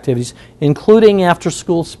extracurricular activities, including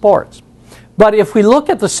after-school sports. But if we look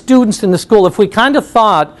at the students in the school, if we kind of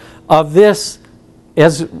thought of this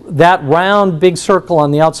as that round big circle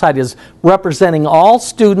on the outside is representing all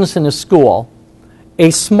students in a school, a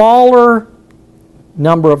smaller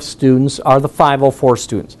number of students are the 504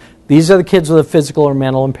 students. These are the kids with physical or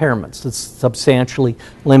mental impairments that substantially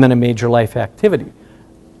limit a major life activity.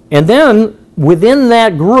 And then within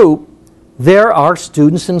that group, there are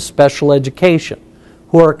students in special education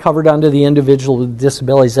who are covered under the Individuals with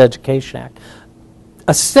Disabilities Education Act.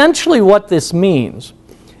 Essentially what this means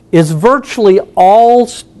is virtually all,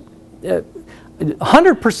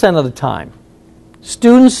 100% of the time,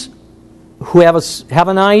 students who have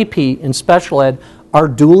an IEP in special ed are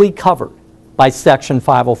duly covered by Section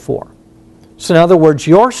 504. So in other words,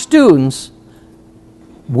 your students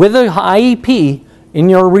with an IEP in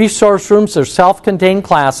your resource rooms or self-contained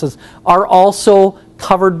classes are also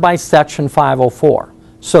covered by Section 504.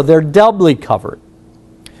 So they're doubly covered.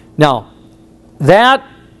 Now, that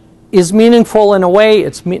is meaningful in a way,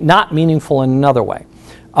 it's not meaningful in another way.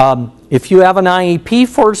 If you have an IEP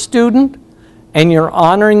for a student, and you're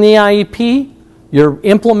honoring the IEP, you're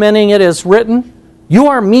implementing it as written, you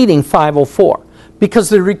are meeting 504. Because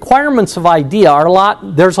the requirements of IDEA are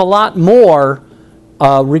there's a lot more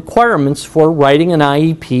requirements for writing an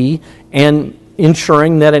IEP and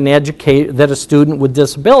ensuring that a student with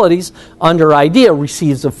disabilities under IDEA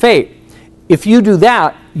receives a FAPE. If you do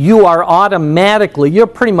that, you're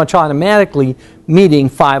pretty much automatically meeting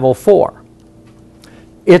 504.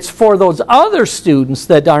 It's for those other students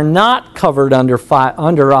that are not covered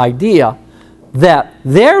under IDEA that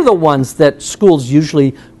they're the ones that schools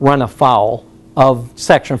usually run afoul of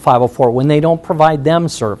Section 504 when they don't provide them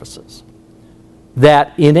services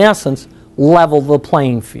that, in essence, level the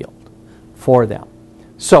playing field for them.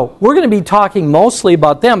 So we're going to be talking mostly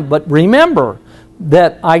about them, but remember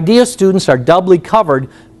that IDEA students are doubly covered,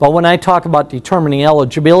 but when I talk about determining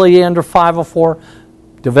eligibility under 504,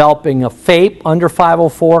 developing a FAPE under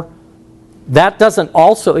 504, that doesn't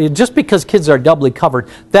also, just because kids are doubly covered,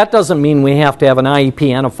 that doesn't mean we have to have an IEP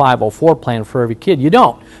and a 504 plan for every kid. You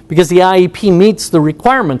don't, because the IEP meets the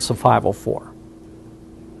requirements of 504.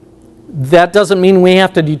 That doesn't mean we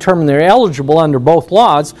have to determine they're eligible under both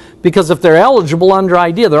laws, because if they're eligible under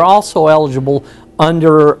IDEA, they're also eligible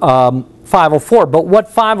under 504. But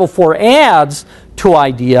what 504 adds to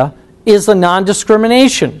IDEA is a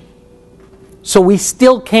non-discrimination. So we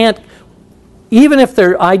still can't, even if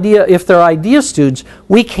they're IDEA students,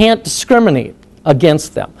 we can't discriminate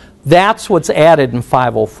against them. That's what's added in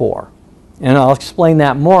 504. And I'll explain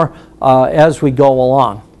that more as we go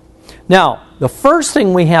along. Now, the first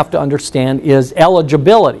thing we have to understand is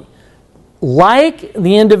eligibility. Like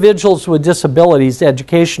the Individuals with Disabilities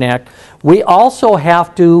Education Act, we also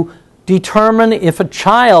have to determine if a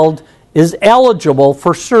child is eligible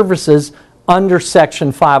for services under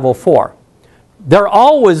Section 504. They're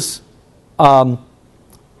always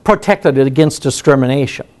protected against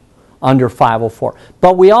discrimination under 504.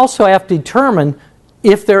 But we also have to determine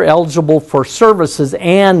if they're eligible for services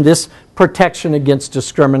and this protection against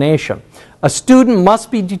discrimination. A student must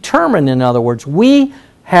be determined, in other words. We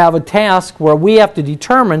have a task where we have to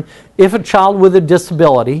determine if a child with a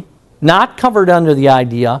disability, not covered under the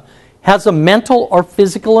IDEA, has a mental or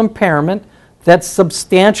physical impairment that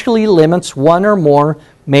substantially limits one or more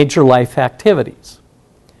major life activities.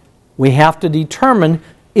 We have to determine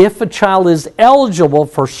if a child is eligible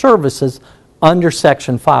for services under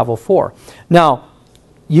Section 504. Now,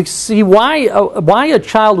 you see why a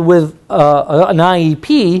child with an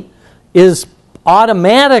IEP is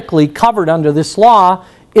automatically covered under this law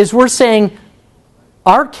is we're saying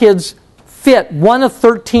our kids fit one of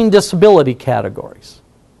 13 disability categories,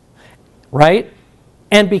 right?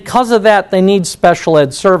 And because of that, they need special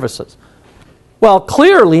ed services. Well,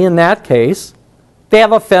 clearly in that case, they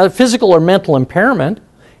have a physical or mental impairment,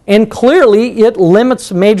 and clearly it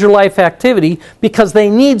limits major life activity because they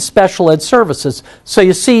need special ed services. So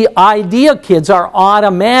you see, IDEA kids are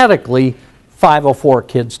automatically 504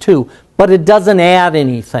 kids too, but it doesn't add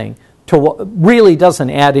anything to really doesn't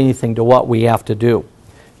add anything to what we have to do.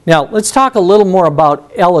 Now, let's talk a little more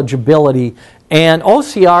about eligibility. And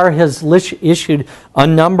OCR has issued a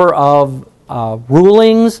number of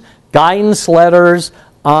rulings, guidance letters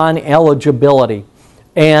on eligibility.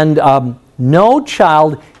 And no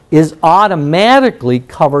child is automatically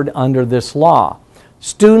covered under this law.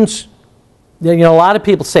 Students, you know, a lot of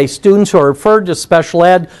people say students who are referred to special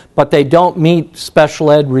ed, but they don't meet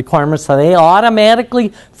special ed requirements, are they automatically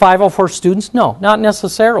 504 students? No, not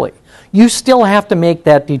necessarily. You still have to make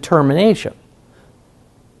that determination.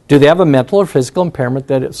 Do they have a mental or physical impairment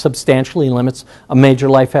that substantially limits a major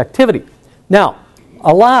life activity? Now,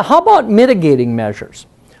 how about mitigating measures?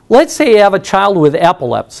 Let's say you have a child with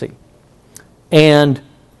epilepsy, and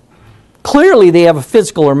clearly they have a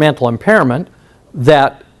physical or mental impairment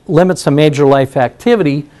that limits a major life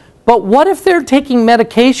activity, but what if they're taking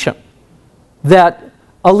medication that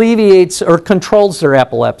alleviates or controls their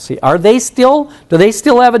epilepsy? Do they still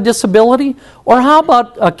have a disability? Or how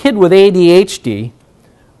about a kid with ADHD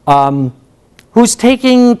who's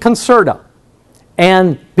taking Concerta,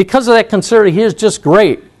 and because of that Concerta he is just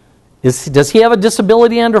great? Does he have a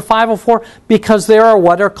disability under 504? Because there are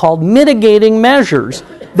what are called mitigating measures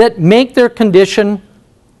that make their condition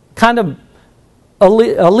kind of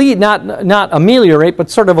not ameliorate, but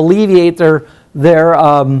sort of alleviate their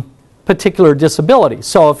particular disability.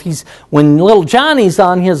 So if when little Johnny's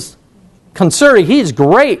on his Concerta, he's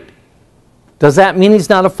great. Does that mean he's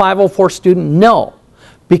not a 504 student? No,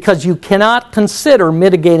 because you cannot consider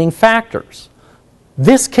mitigating factors.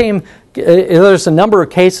 There's a number of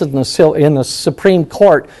cases in the Supreme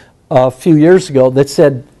Court a few years ago that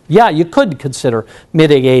said, yeah, you could consider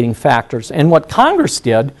mitigating factors. And what Congress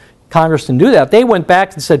did, Congress didn't do that. They went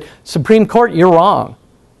back and said, Supreme Court, you're wrong.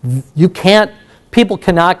 People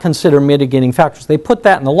cannot consider mitigating factors. They put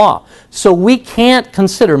that in the law. So we can't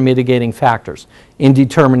consider mitigating factors in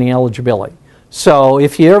determining eligibility. So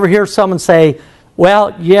if you ever hear someone say,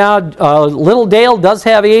 well, yeah, little Dale does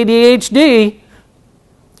have ADHD,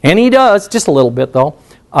 and he does, just a little bit though,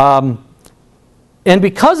 and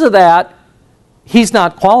because of that, he's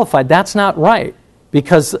not qualified. That's not right,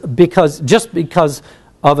 because of a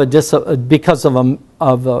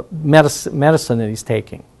medicine that he's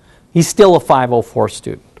taking. He's still a 504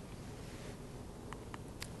 student.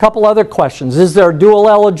 A couple other questions. Is there dual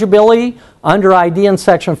eligibility under IDEA in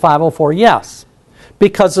Section 504? Yes,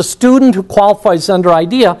 because a student who qualifies under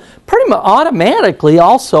IDEA pretty much automatically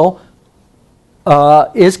also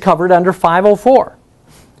is covered under 504.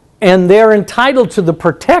 And they're entitled to the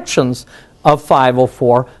protections of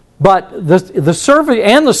 504, but the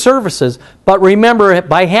services. But remember,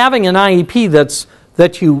 by having an IEP the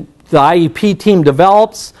IEP team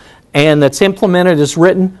develops and that's implemented as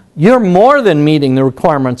written, you're more than meeting the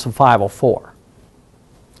requirements of 504.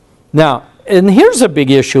 Now, and here's a big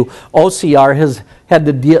issue OCR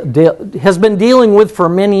has been dealing with for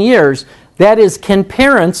many years. That is, can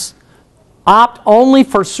parents opt only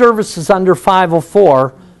for services under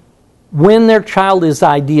 504 when their child is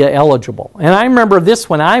IDEA eligible? And I remember this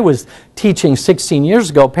when I was teaching 16 years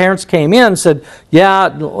ago. Parents came in and said, yeah,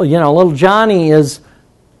 little Johnny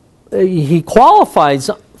he qualifies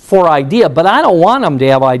for IDEA, but I don't want him to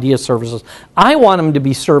have IDEA services. I want him to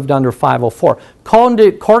be served under 504.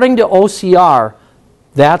 According to OCR,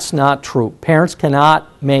 that's not true. Parents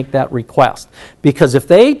cannot make that request, because if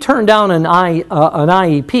they turn down an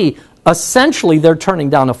IEP, essentially they're turning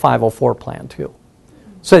down a 504 plan too.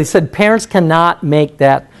 So they said parents cannot say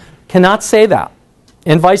that.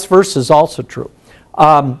 And vice versa is also true.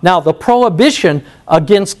 Now, the prohibition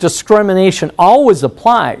against discrimination always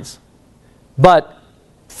applies, but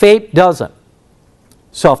FAPE doesn't.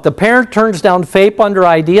 So if the parent turns down FAPE under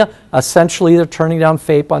IDEA, essentially they're turning down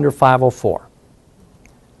FAPE under 504.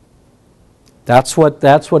 That's what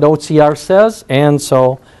OCR says, and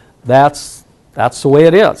so that's the way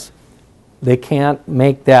it is. They can't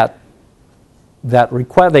make that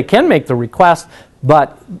request. They can make the request,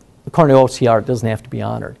 but according to OCR, it doesn't have to be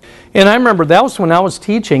honored. And I remember that was when I was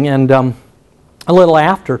teaching, and a little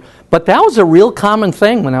after, but that was a real common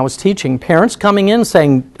thing when I was teaching. Parents coming in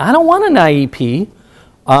saying, I don't want an IEP,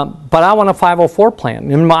 but I want a 504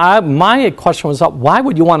 plan. And my question was, why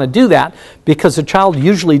would you want to do that? Because the child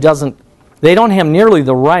usually they don't have nearly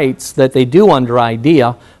the rights that they do under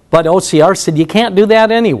IDEA, but OCR said you can't do that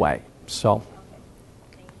anyway. So,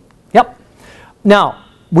 yep. Now,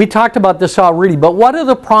 we talked about this already, but what are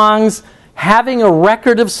the prongs having a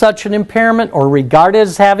record of such an impairment or regarded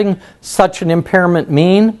as having such an impairment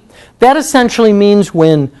mean? That essentially means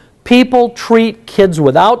when people treat kids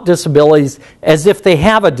without disabilities as if they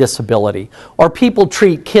have a disability, or people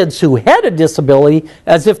treat kids who had a disability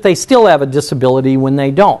as if they still have a disability when they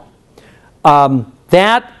don't.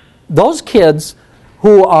 Those kids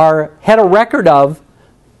who had a record of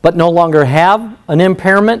but no longer have an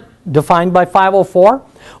impairment defined by 504,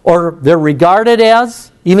 or they're regarded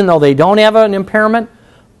as, even though they don't have an impairment,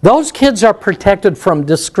 those kids are protected from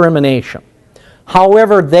discrimination.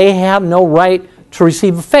 However, they have no right to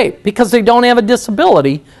receive a FAPE because they don't have a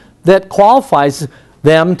disability that qualifies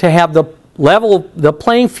them to have the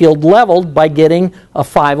playing field leveled by getting a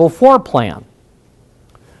 504 plan.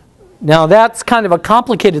 Now that's kind of a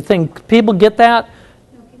complicated thing. People get that?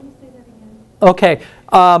 No, can you say that again? Okay.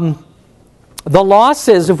 The law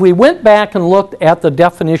says, if we went back and looked at the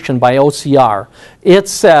definition by OCR, it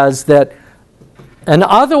says that an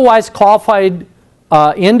otherwise qualified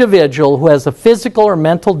individual who has a physical or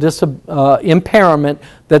mental impairment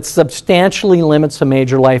that substantially limits a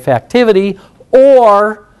major life activity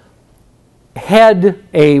or had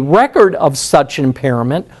a record of such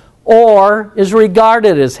impairment or is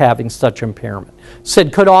regarded as having such impairment,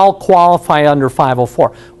 said could all qualify under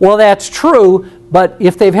 504. Well, that's true, but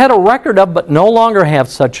if they've had a record of but no longer have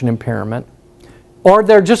such an impairment, or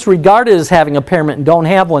they're just regarded as having impairment and don't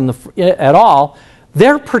have one at all,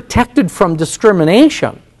 they're protected from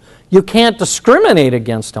discrimination. You can't discriminate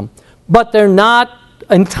against them, but they're not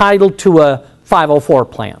entitled to a 504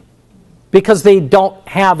 plan because they don't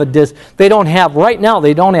have right now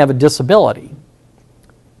they don't have a disability.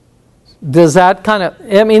 Does that kind of,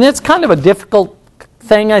 I mean, it's kind of a difficult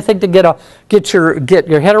thing, I think, to get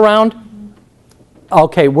your head around.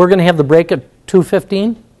 Okay, we're going to have the break at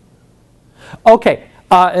 2:15. Okay,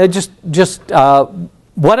 what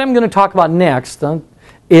I'm going to talk about next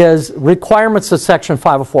is requirements of Section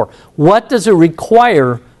 504. What does it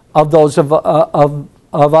require of those of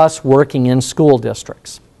us working in school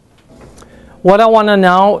districts? What I want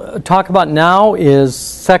to talk about now is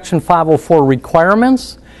Section 504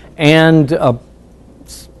 requirements, and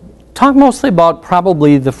talk mostly about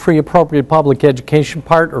probably the free appropriate public education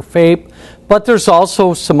part, or FAPE, but there's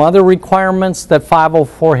also some other requirements that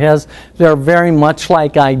 504 has that are very much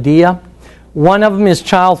like IDEA. One of them is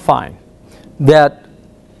child fine. That,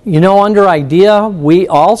 under IDEA,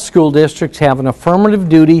 all school districts have an affirmative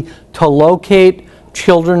duty to locate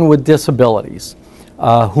children with disabilities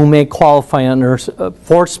who may qualify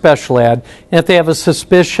for special ed. And if they have a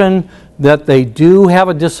suspicion that they do have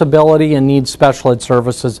a disability and need special ed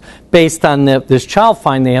services, based on this child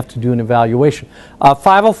fine, they have to do an evaluation.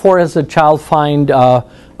 504 has a child fine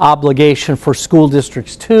obligation for school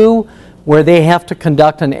districts too, where they have to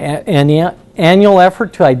conduct an annual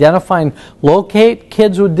effort to identify and locate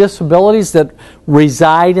kids with disabilities that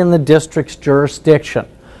reside in the district's jurisdiction.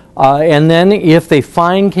 And then if they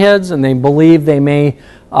find kids and they believe they may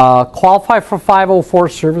qualify for 504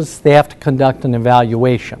 service, they have to conduct an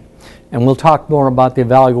evaluation. And we'll talk more about the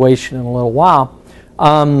evaluation in a little while.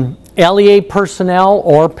 LEA personnel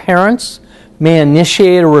or parents may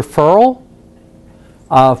initiate a referral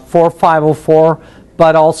for 504,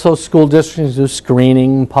 but also school districts do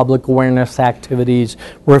screening, public awareness activities,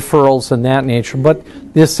 referrals, and that nature. But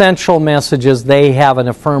the essential message is they have an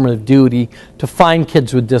affirmative duty to find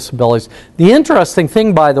kids with disabilities. The interesting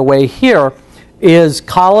thing, by the way, here is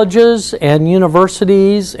colleges and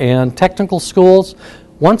universities and technical schools.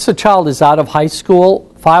 Once a child is out of high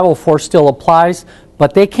school, 504 still applies,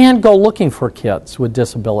 but they can't go looking for kids with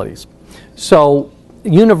disabilities. So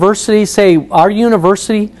universities say, our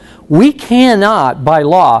university, we cannot, by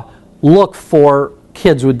law, look for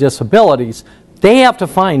kids with disabilities. They have to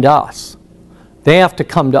find us. They have to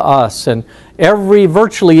come to us. And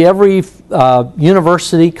virtually every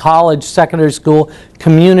university, college, secondary school,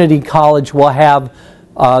 community college will have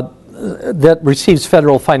that receives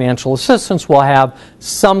federal financial assistance will have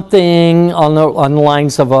something on the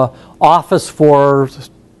lines of an office for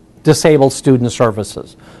Disabled Student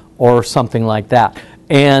Services or something like that.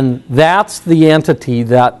 And that's the entity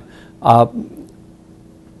that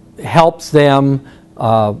helps them.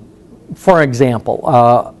 For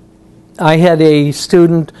example, I had a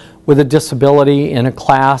student with a disability in a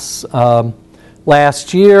class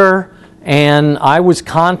last year, and I was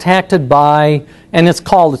contacted by, and it's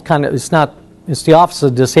the Office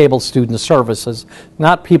of Disabled Student Services,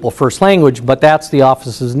 not People First Language, but that's the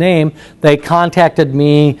office's name. They contacted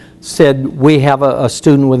me, said, we have a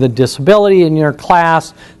student with a disability in your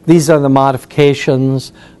class. These are the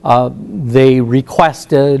modifications they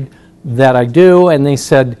requested that I do, and they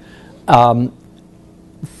said,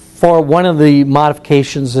 for one of the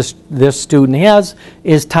modifications this student has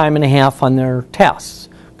is time and a half on their tests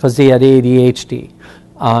because he had ADHD.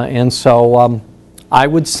 And so I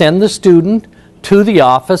would send the student to the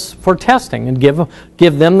office for testing and give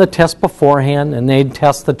them the test beforehand, and they'd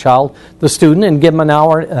test the student, and give them an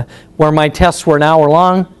hour. Where my tests were an hour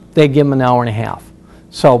long, they'd give them an hour and a half.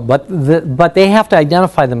 So, but they have to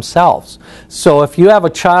identify themselves. So if you have a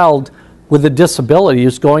child with a disability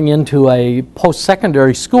who's going into a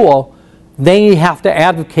post-secondary school, they have to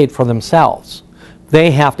advocate for themselves.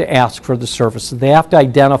 They have to ask for the services. They have to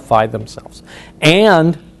identify themselves.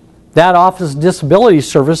 And that Office of Disability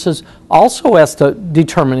Services also has to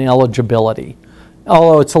determine eligibility,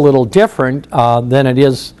 although it's a little different than it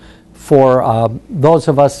is for those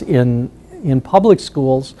of us in public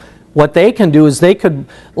schools. What they can do is a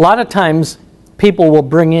lot of times people will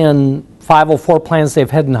bring in 504 plans they've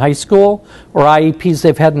had in high school or IEPs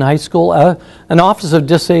they've had in high school. An Office of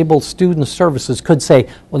Disabled Student Services could say,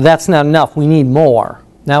 well, that's not enough, we need more.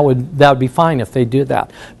 That would be fine if they do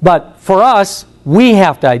that. But for us, we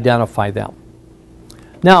have to identify them.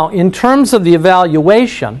 Now, in terms of the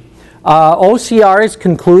evaluation, OCR has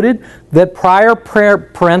concluded that prior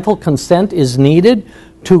parental consent is needed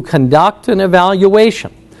to conduct an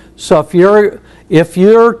evaluation. So if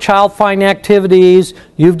your child find activities,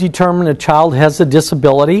 you've determined a child has a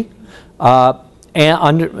disability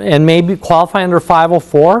and maybe qualify under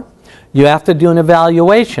 504, you have to do an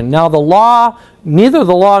evaluation. Now neither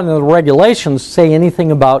the law nor the regulations say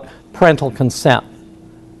anything about parental consent,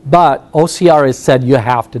 but OCR has said you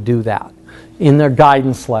have to do that in their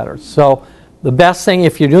guidance letters. So the best thing,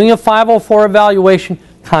 if you're doing a 504 evaluation,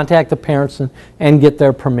 contact the parents and get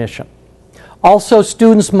their permission. Also,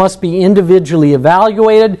 students must be individually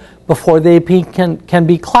evaluated before they can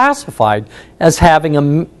be classified as having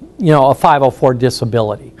a 504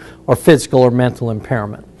 disability or physical or mental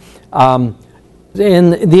impairment. And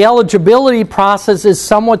the eligibility process is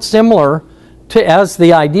somewhat similar as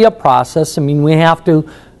the IDEA process. I mean, we have to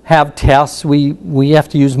have tests. We have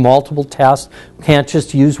to use multiple tests. We can't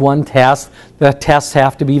just use one test. The tests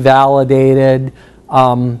have to be validated.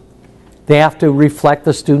 They have to reflect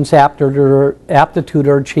the student's aptitude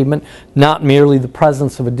or achievement, not merely the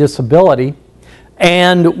presence of a disability.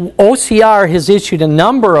 And OCR has issued a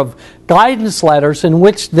number of guidance letters in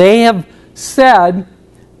which they have said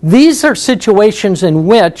these are situations in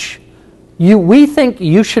which we think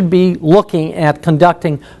you should be looking at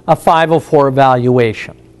conducting a 504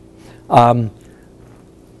 evaluation. A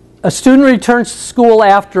student returns to school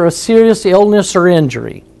after a serious illness or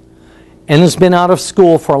injury and has been out of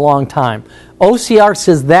school for a long time. OCR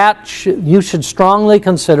says that you should strongly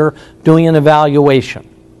consider doing an evaluation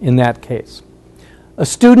in that case. A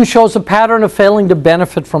student shows a pattern of failing to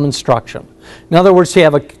benefit from instruction. In other words, you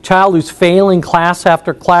have a child who's failing class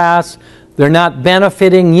after class, they're not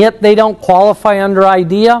benefiting, yet they don't qualify under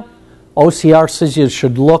IDEA. OCR says you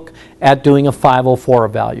should look at doing a 504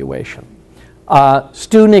 evaluation.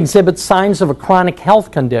 Student exhibits signs of a chronic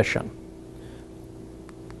health condition.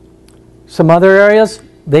 Some other areas,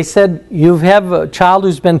 they said you have a child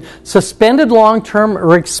who's been suspended long-term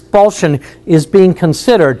or expulsion is being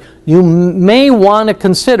considered. You may want to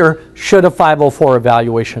consider should a 504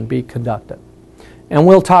 evaluation be conducted. And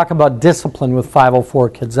we'll talk about discipline with 504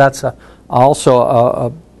 kids. That's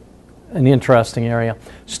also an interesting area.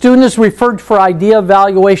 Student is referred for IDEA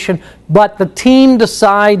evaluation, but the team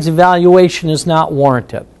decides evaluation is not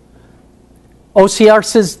warranted. OCR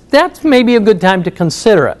says that's maybe a good time to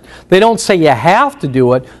consider it. They don't say you have to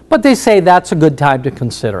do it, but they say that's a good time to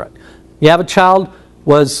consider it. You have a child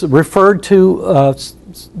was referred to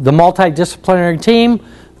the multidisciplinary team.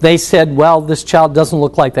 They said, well, this child doesn't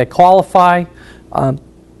look like they qualify.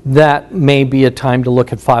 That may be a time to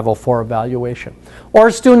look at 504 evaluation. Or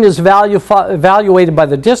a student is evaluated by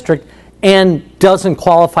the district and doesn't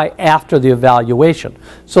qualify after the evaluation.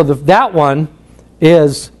 So that one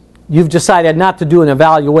is you've decided not to do an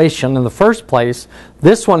evaluation in the first place.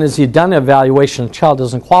 This one is you've done an evaluation, the child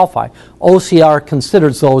doesn't qualify. OCR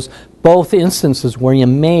considers those both instances where you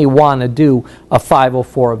may want to do a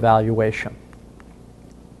 504 evaluation.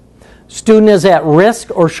 Student is at risk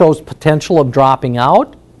or shows potential of dropping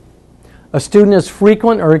out. A student has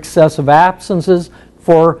frequent or excessive absences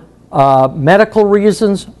for medical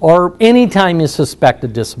reasons or any time you suspect a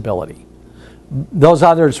disability. Those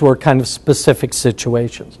others were kind of specific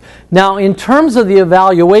situations. Now, in terms of the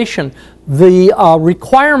evaluation, the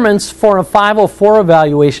requirements for a 504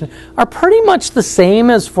 evaluation are pretty much the same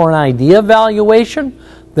as for an ID evaluation.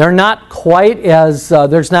 They're not quite as,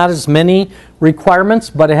 there's not as many requirements,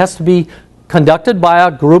 but it has to be conducted by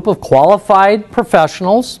a group of qualified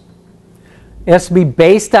professionals. It has to be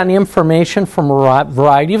based on information from a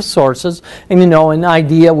variety of sources. And you know, in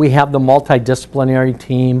IDEA, we have the multidisciplinary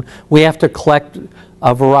team. We have to collect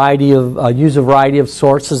a variety of, use a variety of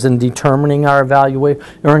sources in determining our evaluation,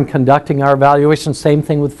 or in conducting our evaluation. Same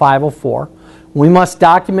thing with 504. We must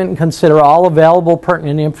document and consider all available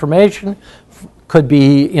pertinent information. Could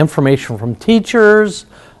be information from teachers,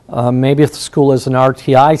 maybe if the school has an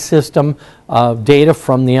RTI system, data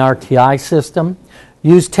from the RTI system.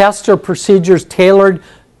 Use tests or procedures tailored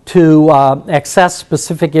to access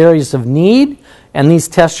specific areas of need, and these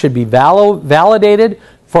tests should be validated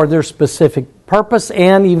for their specific purpose,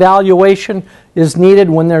 and evaluation is needed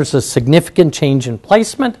when there's a significant change in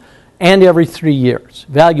placement and every 3 years.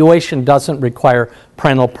 Evaluation doesn't require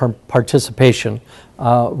parental participation,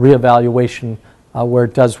 reevaluation where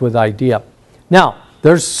it does with IDEA. Now,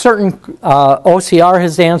 there's certain, OCR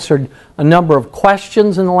has answered a number of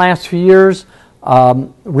questions in the last few years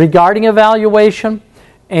regarding evaluation,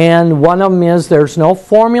 and one of them is there's no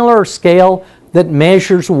formula or scale that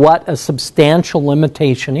measures what a substantial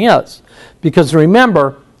limitation is. Because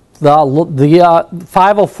remember, the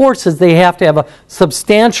 504 says they have to have a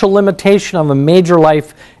substantial limitation of a major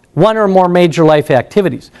life, one or more major life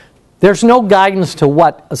activities. There's no guidance to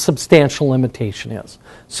what a substantial limitation is.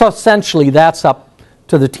 So essentially that's up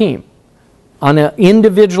to the team. On an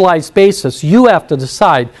individualized basis, you have to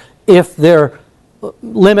decide if their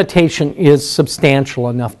limitation is substantial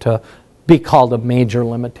enough to be called a major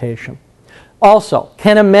limitation. Also,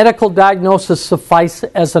 can a medical diagnosis suffice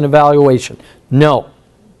as an evaluation? No.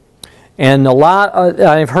 And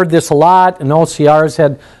I've heard this a lot, and OCR's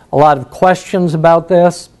had a lot of questions about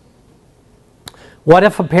this. What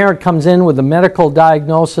if a parent comes in with a medical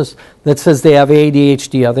diagnosis that says they have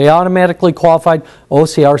ADHD? Are they automatically qualified?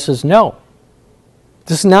 OCR says no.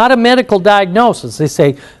 This is not a medical diagnosis. They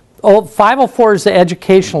say, oh, 504 is the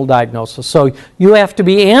educational diagnosis. So you have to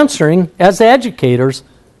be answering, as educators,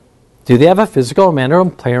 do they have a physical or mental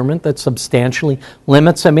impairment that substantially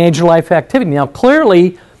limits a major life activity? Now,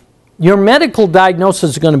 clearly, your medical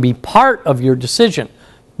diagnosis is going to be part of your decision,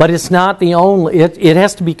 but it's not the only, it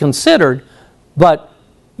has to be considered, but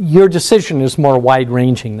your decision is more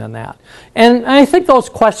wide-ranging than that. And I think those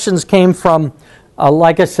questions came from,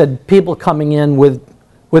 like I said, people coming in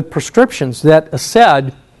with prescriptions that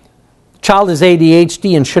said, child is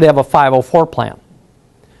ADHD and should have a 504 plan.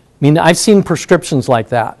 I mean, I've seen prescriptions like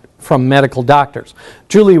that from medical doctors.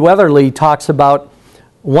 Julie Weatherly talks about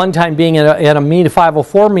one time being at a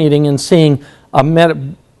 504 meeting and seeing a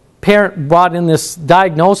parent brought in this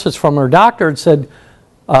diagnosis from her doctor and said,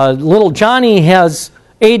 little Johnny has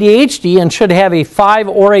ADHD and should have a 5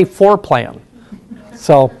 or a 4 plan.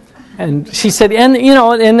 So, and she said, and you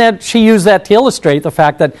know, and that she used that to illustrate the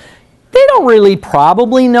fact that they don't really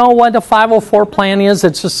probably know what a 504 plan is.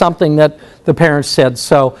 It's just something that the parents said.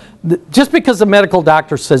 So just because the medical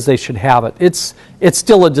doctor says they should have it, it's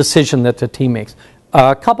still a decision that the team makes.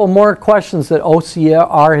 A couple more questions that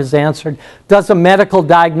OCR has answered. Does a medical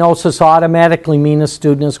diagnosis automatically mean a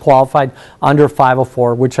student is qualified under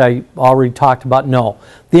 504, which I already talked about? No.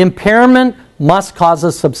 The impairment must cause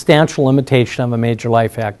a substantial limitation of a major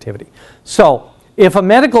life activity. So if a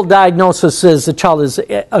medical diagnosis says the child has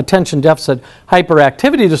attention deficit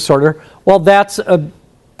hyperactivity disorder, well, that's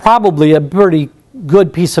probably a pretty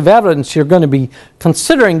good piece of evidence you're going to be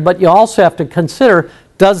considering, but you also have to consider,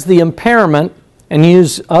 does the impairment, and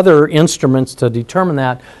use other instruments to determine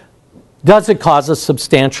that, does it cause a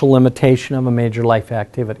substantial limitation of a major life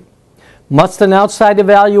activity? Must an outside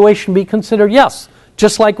evaluation be considered? Yes,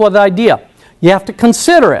 just like with IDEA. You have to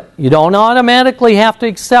consider it. You don't automatically have to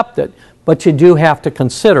accept it, but you do have to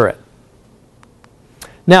consider it.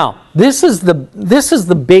 Now, this is the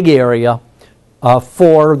big area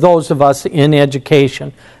for those of us in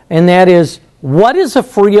education, and that is, what is a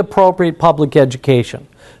free, appropriate public education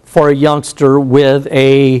for a youngster with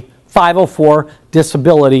a 504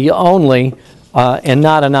 disability only and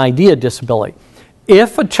not an IDEA disability.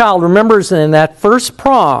 If a child remembers in that first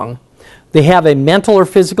prong, they have a mental or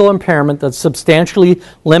physical impairment that substantially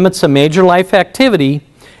limits a major life activity,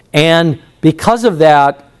 and because of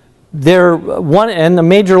that, and the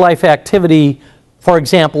major life activity, for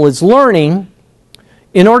example, is learning.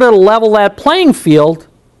 In order to level that playing field,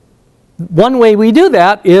 one way we do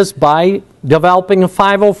that is by developing a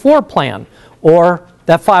 504 plan, or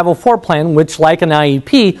that 504 plan, which, like an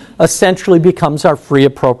IEP, essentially becomes our free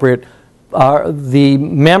appropriate,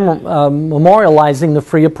 memorializing the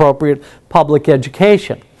free appropriate public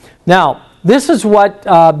education. Now, this is what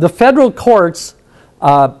the federal courts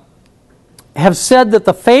have said, that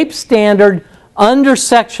the FAPE standard under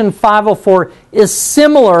Section 504 is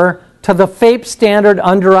similar to the FAPE standard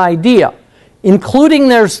under IDEA, including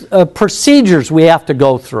there's procedures we have to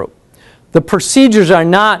go through. The procedures are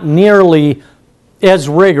not nearly as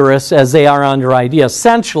rigorous as they are under IDEA.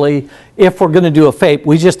 Essentially, if we're going to do a FAPE,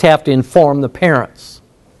 we just have to inform the parents.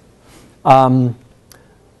 And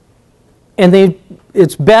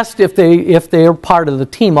it's best if they are part of the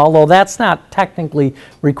team, although that's not technically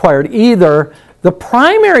required either. The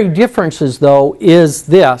primary differences, though, is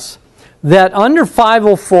this, that under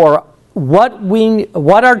 504,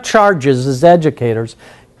 what our charge is as educators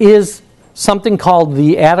is something called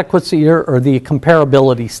the adequacy or the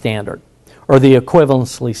comparability standard, or the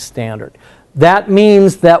equivalency standard. That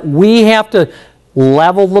means that we have to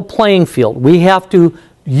level the playing field. We have to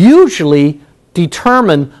usually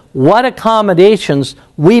determine what accommodations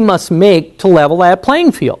we must make to level that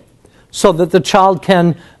playing field so that the child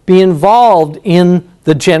can be involved in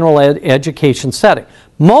the general education setting.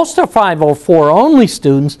 Most of 504 only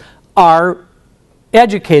students are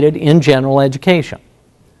educated in general education.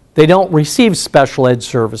 They don't receive special ed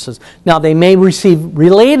services. Now, they may receive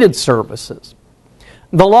related services.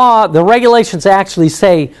 The regulations actually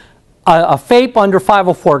say a FAPE under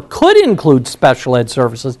 504 could include special ed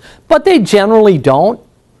services, but they generally don't.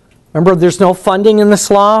 Remember, there's no funding in this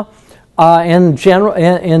law,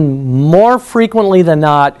 and more frequently than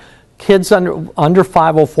not, kids under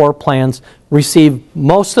 504 plans receive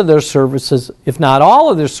most of their services, if not all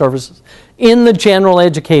of their services, in the general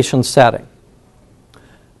education setting.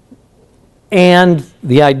 And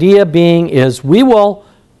the idea being is we will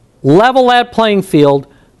level that playing field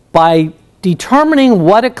by determining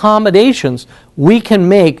what accommodations we can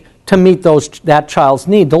make to meet that child's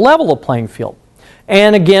need, to level the playing field.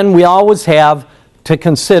 And again, we always have to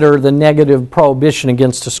consider the negative prohibition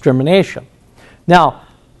against discrimination. Now,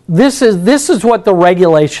 this is what the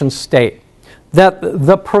regulations state, that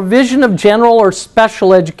the provision of general or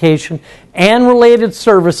special education and related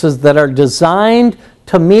services that are designed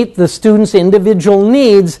to meet the student's individual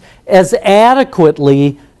needs as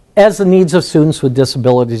adequately as the needs of students with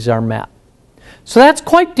disabilities are met. So that's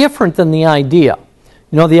quite different than the IDEA.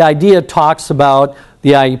 You know, the IDEA talks about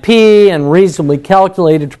the IEP and reasonably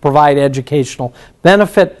calculated to provide educational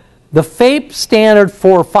benefit. The FAPE standard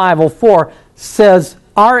for 504 says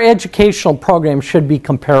our educational program should be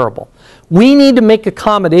comparable. We need to make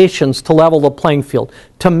accommodations to level the playing field,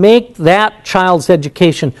 to make that child's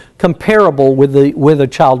education comparable with a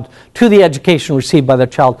child to the education received by the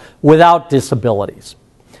child without disabilities.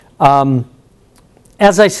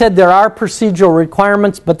 As I said, there are procedural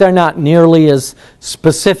requirements, but they're not nearly as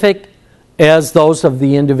specific as those of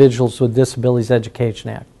the Individuals with Disabilities Education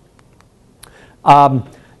Act.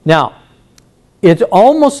 Now, it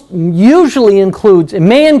almost usually includes, it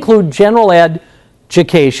may include general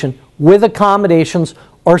education with accommodations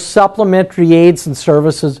or supplementary aids and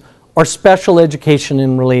services or special education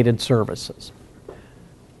and related services.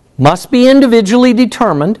 Must be individually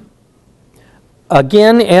determined.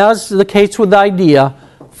 Again, as the case with IDEA,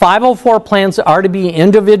 504 plans are to be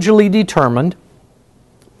individually determined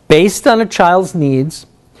based on a child's needs,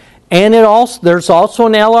 and there's also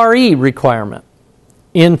an LRE requirement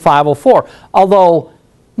in 504. Although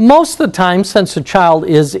most of the time, since a child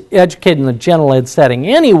is educated in the general ed setting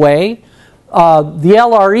anyway, the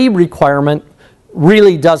LRE requirement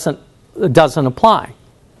really doesn't apply.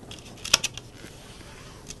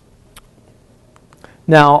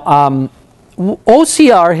 Now,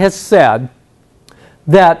 OCR has said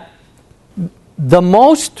that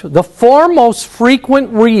the four most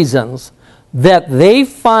frequent reasons that they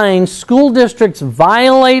find school districts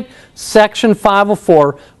violate Section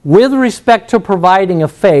 504 with respect to providing a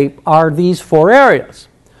FAPE are these four areas.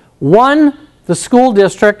 One, the school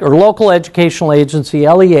district or local educational agency,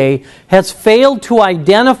 LEA, has failed to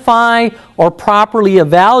identify or properly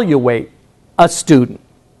evaluate a student.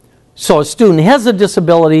 So a student has a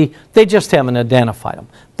disability, they just haven't identified them.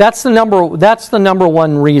 That's the number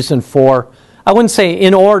one reason for I wouldn't say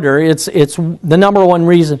in order. It's the number one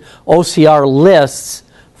reason OCR lists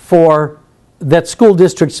for that school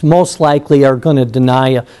districts most likely are going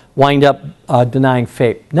to wind up denying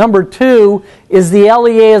FAPE. Number two is the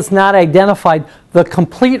LEA has not identified the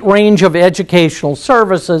complete range of educational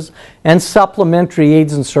services and supplementary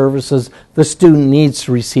aids and services the student needs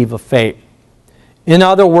to receive a FAPE. In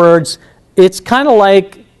other words, it's kind of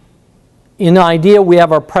like, in IDEA, we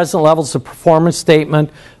have our present levels of performance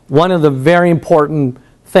statement. One of the very important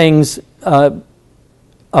things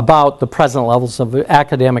about the present levels of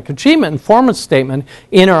academic achievement and performance statement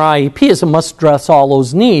in our IEP is it must address all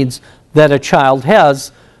those needs that a child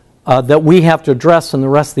has that we have to address in the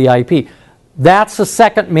rest of the IEP. That's the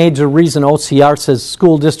second major reason OCR says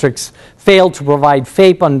school districts fail to provide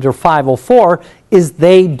FAPE under 504 is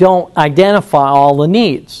they don't identify all the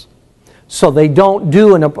needs. So they don't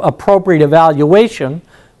do an appropriate evaluation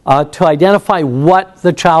to identify what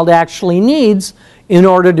the child actually needs in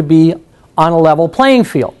order to be on a level playing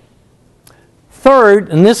field. Third,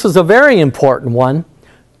 and this is a very important one,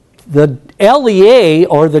 the LEA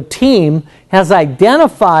or the team has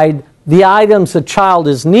identified the items the child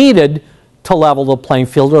is needed to level the playing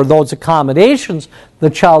field or those accommodations the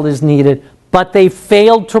child is needed, but they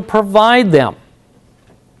failed to provide them.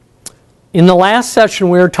 In the last session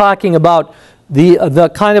we were talking about the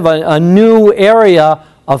kind of a new area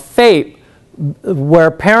of FAPE where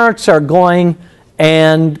parents are going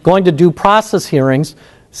to do process hearings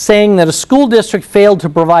saying that a school district failed to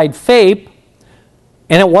provide FAPE,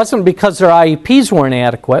 and it wasn't because their IEPs weren't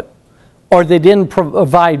adequate or they didn't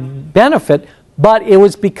provide benefit, but it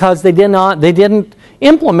was because they didn't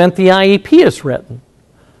implement the IEP as written.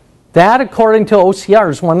 That, according to OCR,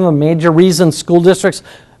 is one of the major reasons school districts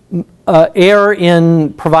err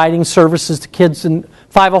in providing services to kids, and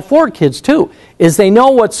 504 kids too, is they know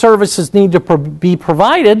what services need to be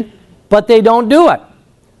provided, but they don't do it.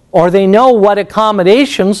 Or they know what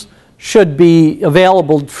accommodations should be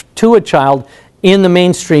available to a child in the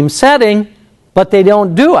mainstream setting, but they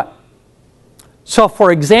don't do it. So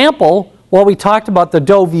for example, what we talked about the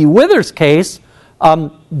Doe v. Withers case,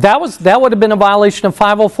 that would have been a violation of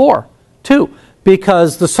 504 too,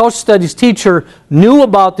 because the social studies teacher knew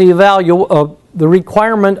about the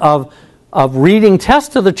requirement of reading tests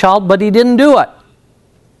to the child, but he didn't do it.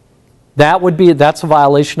 That's a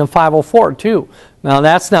violation of 504 too. Now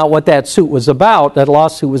that's not what that suit was about, that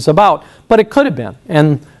lawsuit was about, but it could have been.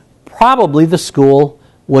 And probably the school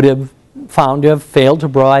would have found to have failed to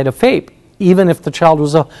provide a FAPE, even if the child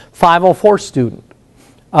was a 504 student.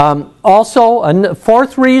 Also, a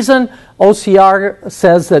fourth reason OCR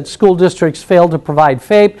says that school districts fail to provide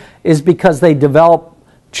FAPE is because they develop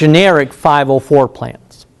generic 504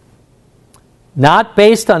 plans. Not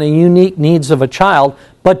based on the unique needs of a child,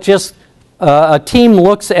 but just a team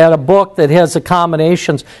looks at a book that has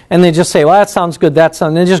accommodations and they just say, well, that sounds good,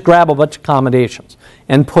 and they just grab a bunch of accommodations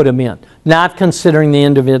and put them in, not considering the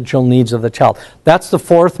individual needs of the child. That's the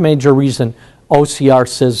fourth major reason OCR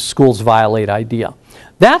says schools violate IDEA.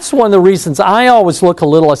 That's one of the reasons I always look a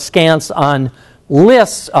little askance on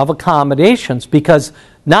lists of accommodations, because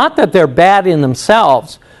not that they're bad in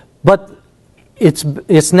themselves, but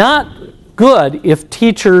it's not good if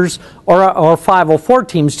teachers or 504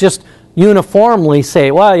 teams just uniformly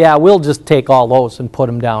say, well, yeah, we'll just take all those and put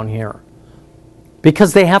them down here,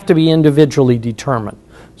 because they have to be individually determined.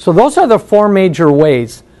 So those are the four major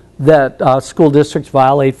ways that school districts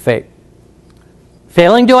violate FAPE.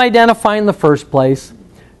 Failing to identify in the first place,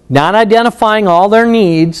 not identifying all their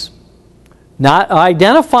needs, not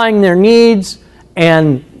identifying their needs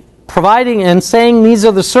and providing and saying these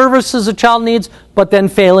are the services a child needs, but then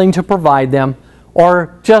failing to provide them,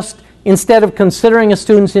 or just instead of considering a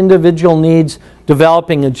student's individual needs,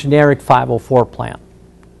 developing a generic 504 plan.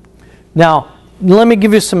 Now, let me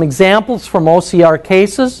give you some examples from OCR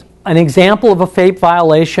cases. An example of a FAPE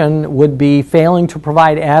violation would be failing to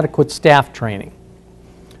provide adequate staff training.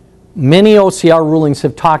 Many OCR rulings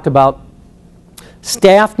have talked about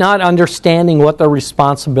staff not understanding what their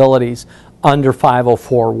responsibilities under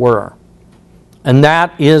 504 were. And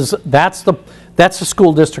that's the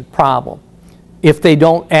school district problem. If they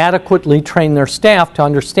don't adequately train their staff to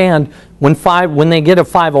understand when they get a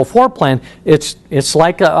 504 plan, it's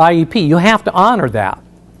like an IEP. You have to honor that.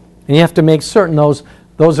 And you have to make certain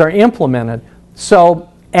those are implemented. So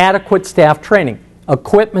adequate staff training.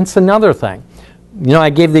 Equipment's another thing. You know, I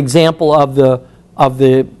gave the example of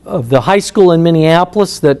the high school in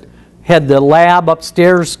Minneapolis that had the lab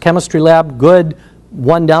upstairs, chemistry lab, good,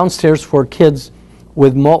 one downstairs for kids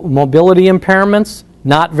with mobility impairments,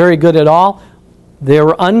 not very good at all. They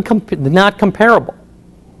were not comparable.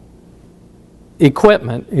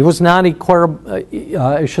 equipment. It was not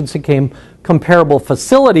I should say comparable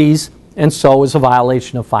facilities, and so it was a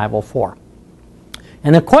violation of 504.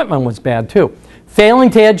 And equipment was bad too. Failing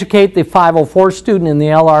to educate the 504 student in the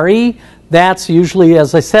LRE, that's usually,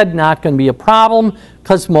 as I said, not going to be a problem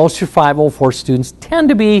because most of your 504 students tend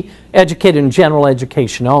to be educated in general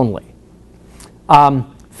education only.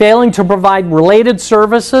 Failing to provide related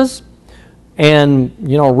services, and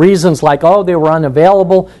reasons like, oh, they were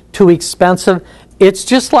unavailable, too expensive. It's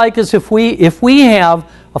just like as if we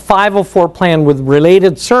have a 504 plan with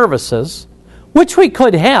related services, which we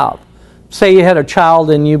could have. Say you had a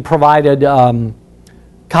child and you provided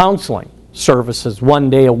counseling services one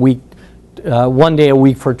day a week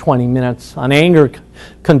for 20 minutes on anger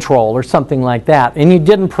control or something like that, and you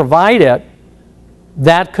didn't provide it.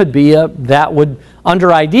 That could be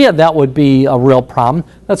under IDEA, that would be a real problem.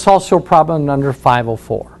 That's also a problem under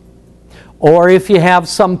 504. Or if you have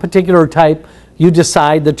some particular type, you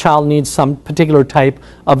decide the child needs some particular type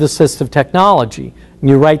of assistive technology, and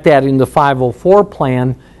you write that in the 504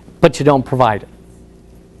 plan, but you don't provide it.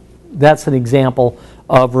 That's an example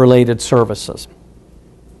of related services.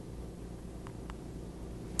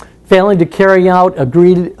 Failing to carry out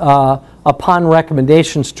agreed upon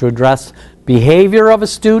recommendations to address behavior of a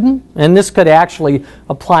student, and this could actually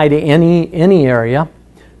apply to any area.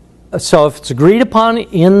 So if it's agreed upon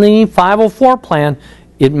in the 504 plan,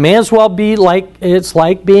 it may as well be like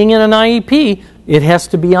being in an IEP. It has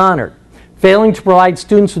to be honored. Failing to provide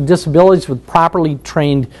students with disabilities with properly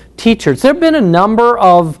trained teachers. There have been a number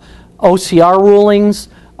of OCR rulings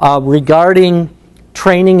regarding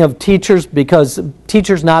training of teachers because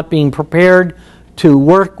teachers not being prepared to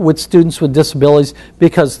work with students with disabilities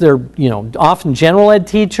because they're often general ed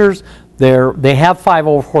teachers. They have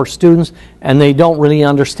 504 students and they don't really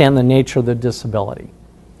understand the nature of the disability.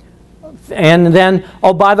 And then,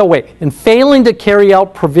 oh, by the way, in failing to carry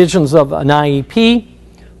out provisions of an IEP,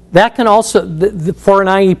 that can also, for an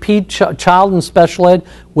IEP, child in special ed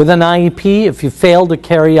with an IEP, if you fail to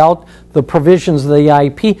carry out the provisions of the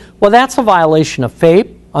IEP, well, that's a violation of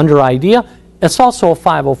FAPE under IDEA. It's also a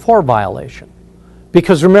 504 violation.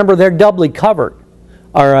 Because remember, they're doubly covered.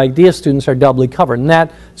 Our IDEA students are doubly covered.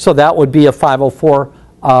 And so that would be a 504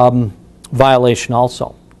 violation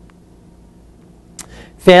also.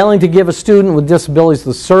 Failing to give a student with disabilities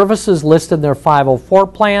the services listed in their 504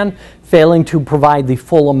 plan, failing to provide the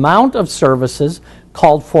full amount of services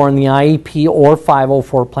called for in the IEP or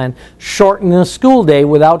 504 plan, shortening the school day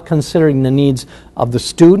without considering the needs of the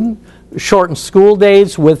student. Shortened school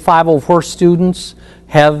days with 504 students,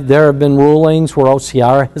 there have been rulings where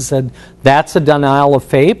OCR has said that's a denial of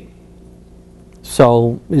FAPE.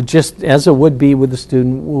 So just as it would be with a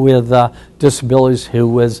student with disabilities who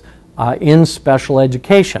was in special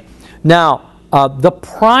education. Now, the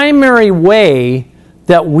primary way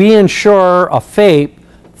that we ensure a FAPE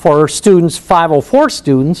for students, 504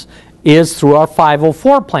 students, is through our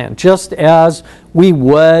 504 plan, just as we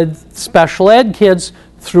would special ed kids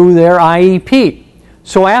through their IEP.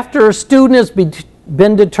 So after a student has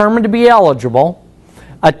been determined to be eligible,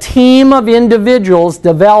 a team of individuals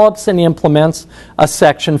develops and implements a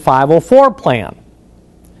Section 504 plan.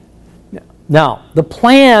 Now, the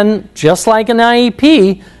plan, just like an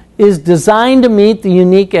IEP, is designed to meet the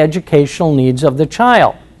unique educational needs of the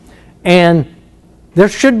child. And there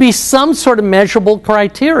should be some sort of measurable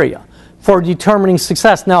criteria for determining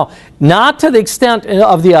success. Now, not to the extent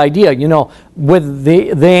of the IDEA, with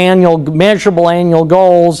the measurable annual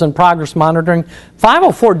goals and progress monitoring.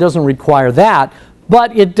 504 doesn't require that,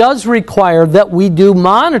 but it does require that we do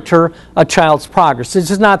monitor a child's progress.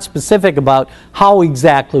 This is not specific about how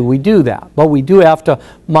exactly we do that, but we do have to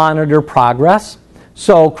monitor progress.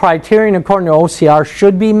 So criterion according to OCR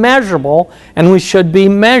should be measurable, and we should be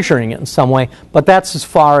measuring it in some way, but that's as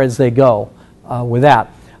far as they go with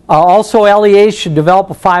that. Also, LEAs should develop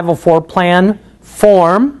a 504 plan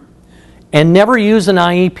form and never use an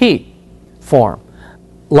IEP form.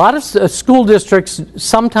 A lot of school districts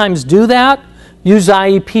sometimes do that, use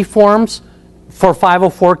IEP forms for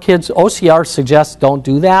 504 kids. OCR suggests don't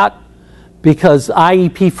do that because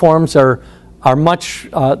IEP forms are much,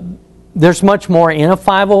 there's much more in a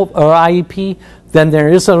 504 or IEP than there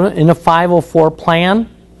is in a 504 plan.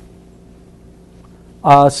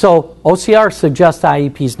 So OCR suggests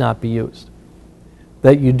IEPs not be used,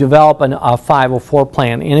 that you develop a 504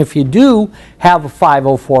 plan. And if you do have a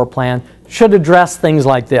 504 plan, it should address things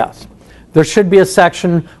like this. There should be a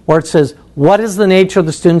section where it says, what is the nature of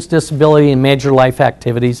the student's disability and major life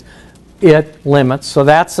activities it limits? So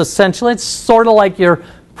that's essentially, it's sort of like your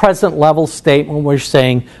present level statement where you're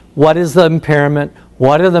saying, what is the impairment?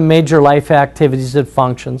 What are the major life activities it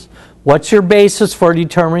functions? What's your basis for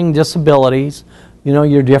determining disabilities? You know,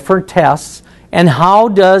 your different tests. And how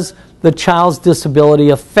does the child's disability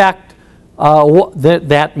affect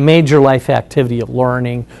that major life activity of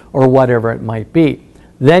learning or whatever it might be?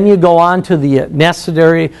 Then you go on to the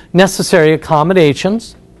necessary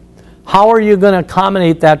accommodations. How are you going to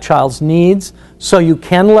accommodate that child's needs so you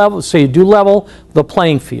do level the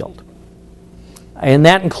playing field? And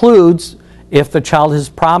that includes, if the child has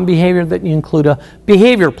problem behavior, that you include a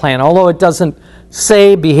behavior plan. Although it doesn't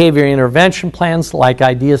say behavior intervention plans like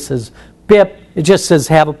IDEA says BIP, it just says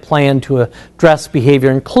have a plan to address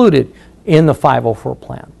behavior included in the 504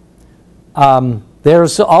 plan.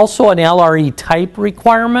 There's also an LRE type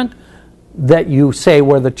requirement that you say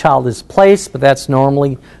where the child is placed, but that's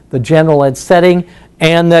normally the general ed setting,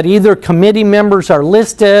 and that either committee members are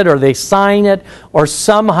listed or they sign it, or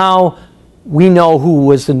somehow we know who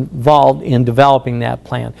was involved in developing that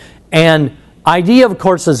plan. And IDEA, of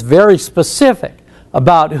course, is very specific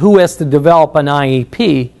about who has to develop an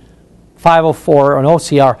IEP. 504 and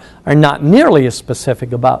OCR are not nearly as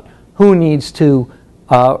specific about who needs to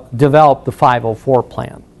develop the 504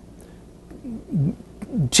 plan.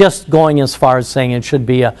 Just going as far as saying it should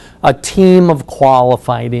be a team of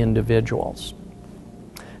qualified individuals.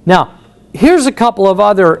 Now, here's a couple of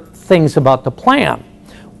other things about the plan.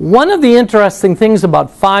 One of the interesting things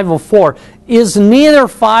about 504 is neither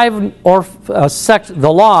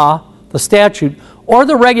the law, the statute, or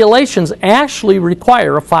the regulations actually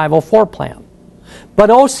require a 504 plan. But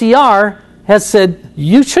OCR has said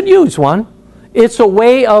you should use one. It's a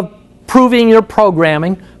way of proving your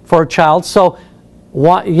programming for a child. So,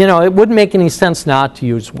 you know, it wouldn't make any sense not to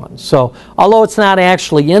use one. So, although it's not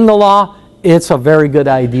actually in the law, it's a very good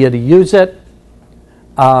idea to use it.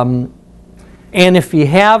 And if you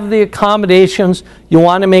have the accommodations, you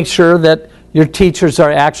want to make sure that your teachers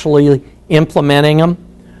are actually implementing them.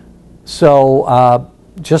 So,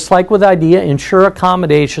 just like with IDEA, ensure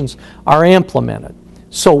accommodations are implemented.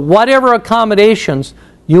 So, whatever accommodations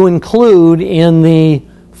you include in the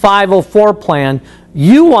 504 plan,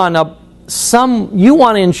 you want to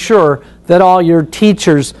ensure that all your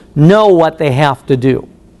teachers know what they have to do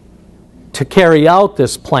to carry out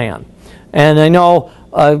this plan. And I know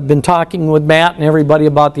I've been talking with Matt and everybody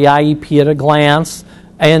about the IEP at a glance,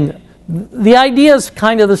 and the idea is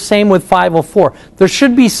kind of the same with 504. There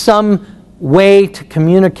should be some way to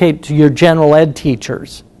communicate to your general ed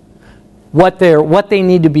teachers what they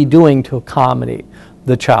need to be doing to accommodate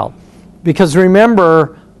the child. Because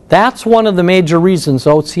remember, that's one of the major reasons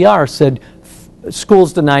OCR said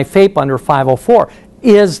schools deny FAPE under 504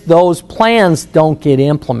 is those plans don't get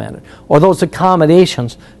implemented, or those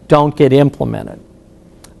accommodations don't get implemented.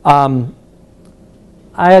 I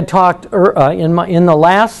had talked in the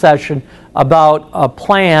last session about a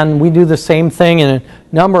plan. We do the same thing in a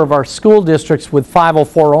number of our school districts with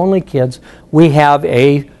 504 only kids. We have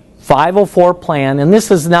a 504 plan, and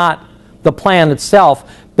this is not the plan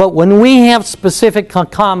itself, but when we have specific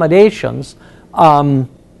accommodations, that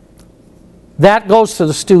goes to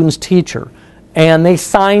the student's teacher, and they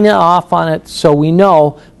sign off on it so we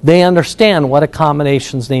know they understand what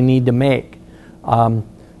accommodations they need to make.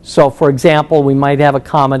 So, for example, we might have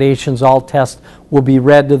accommodations. All tests will be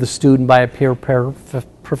read to the student by a peer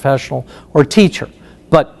professional or teacher.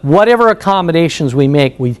 But whatever accommodations we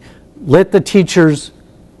make, we let the teachers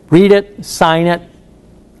read it, sign it,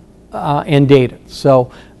 and date it.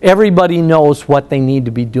 So everybody knows what they need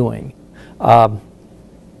to be doing.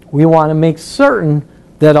 We want to make certain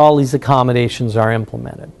that all these accommodations are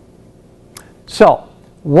implemented. So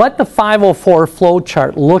what the 504 flow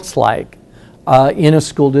chart looks like in a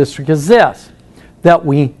school district is this: that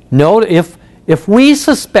we know if we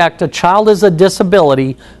suspect a child has a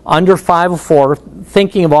disability under 504,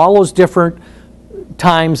 thinking of all those different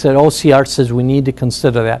times that OCR says we need to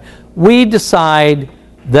consider that, we decide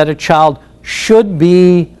that a child should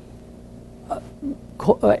be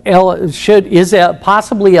is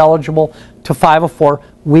possibly eligible to 504,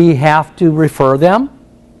 we have to refer them,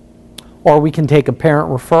 or we can take a parent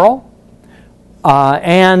referral,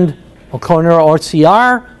 and according to our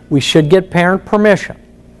OCR, we should get parent permission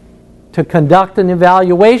to conduct an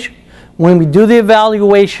evaluation. When we do the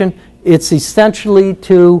evaluation, it's essentially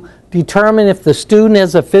to determine if the student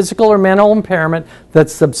has a physical or mental impairment that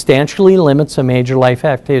substantially limits a major life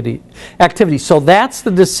activity. So that's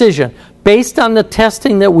the decision. Based on the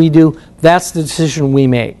testing that we do, that's the decision we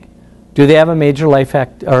make. Do they have a major life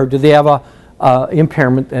or do they have a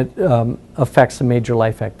impairment that affects a major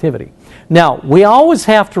life activity? Now, we always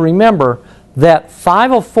have to remember that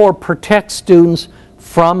 504 protects students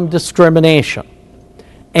from discrimination.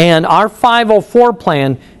 And our 504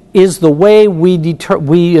 plan is the way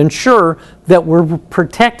we ensure that we're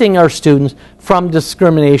protecting our students from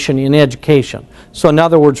discrimination in education. So in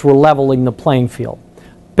other words, we're leveling the playing field.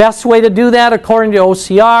 Best way to do that, according to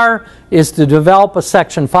OCR, is to develop a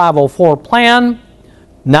Section 504 plan,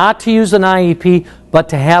 not to use an IEP, but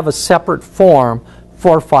to have a separate form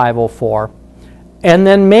for 504. And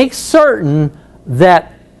then make certain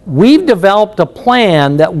that we've developed a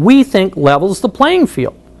plan that we think levels the playing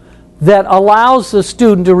field, that allows the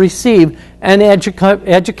student to receive an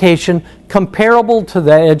education comparable to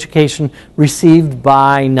the education received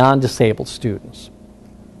by non-disabled students.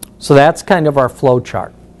 So that's kind of our flow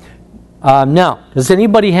chart. Now, does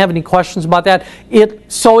anybody have any questions about that?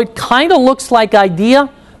 So it kind of looks like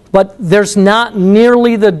IDEA, but there's not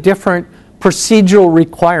nearly the different procedural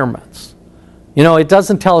requirements. You know, it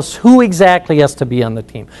doesn't tell us who exactly has to be on the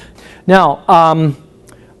team. Now,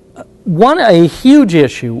 a huge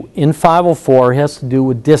issue in 504 has to do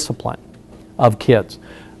with discipline of kids.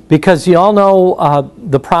 Because you all know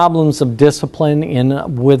the problems of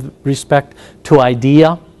discipline with respect to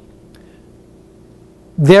IDEA.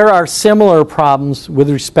 There are similar problems with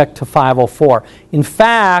respect to 504. In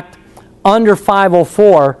fact, under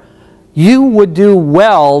 504, you would do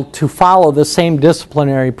well to follow the same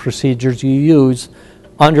disciplinary procedures you use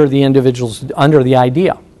under the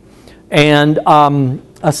IDEA. And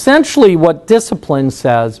essentially what discipline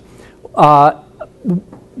says,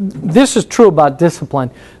 this is true about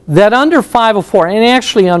discipline, that under 504, and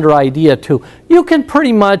actually under IDEA too, you can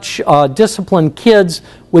pretty much discipline kids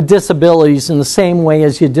with disabilities in the same way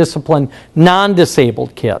as you discipline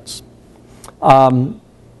non-disabled kids or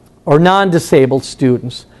non-disabled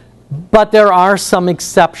students. But there are some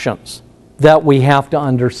exceptions that we have to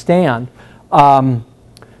understand.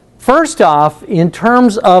 First off, in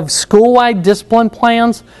terms of school-wide discipline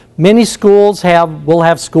plans, many schools will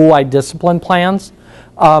have school-wide discipline plans.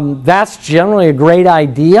 That's generally a great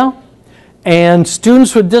idea, and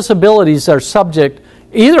students with disabilities are subject,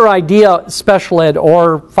 either IDEA, special ed,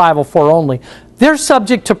 or 504 only, they're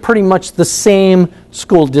subject to pretty much the same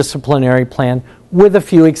school disciplinary plan with a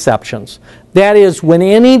few exceptions. That is, when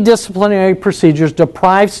any disciplinary procedures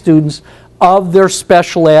deprive students of their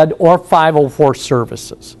special ed or 504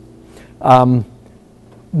 services.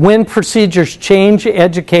 When procedures change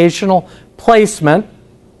educational placement,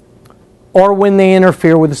 or when they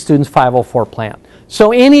interfere with the student's 504 plan.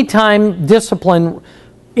 So anytime discipline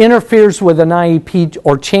interferes with an IEP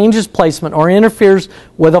or changes placement or interferes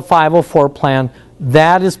with a 504 plan,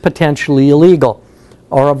 that is potentially illegal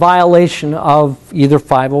or a violation of either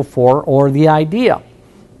 504 or the IDEA.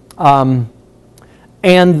 And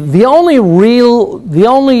the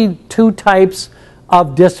only two types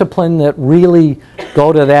of discipline that really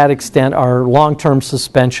go to that extent are long-term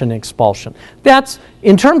suspension and expulsion. That's,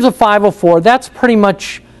 in terms of 504, that's pretty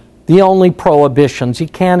much the only prohibitions. You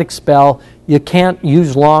can't expel, you can't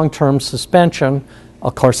use long-term suspension,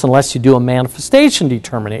 of course, unless you do a manifestation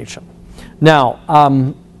determination.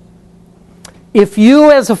 Now, if you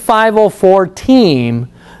as a 504 team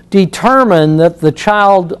determine that the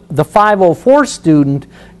 504 student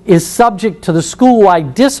is subject to the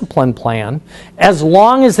school-wide discipline plan, as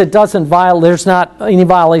long as it doesn't violate, there's not any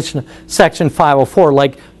violation of Section 504,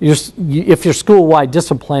 like if your school-wide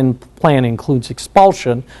discipline plan includes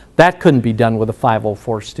expulsion, that couldn't be done with a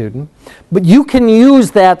 504 student. But you can use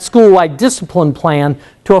that school-wide discipline plan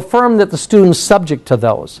to affirm that the student is subject to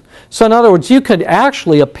those. So in other words, you could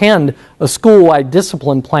actually append a school-wide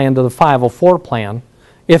discipline plan to the 504 plan,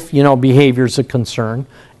 if behavior is a concern,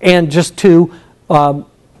 and just to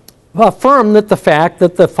affirm that the fact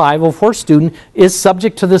that the 504 student is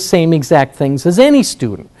subject to the same exact things as any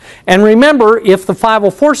student. And remember, if the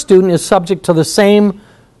 504 student is subject to the same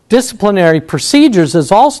disciplinary procedures as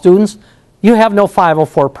all students, you have no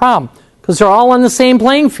 504 problem, because they're all on the same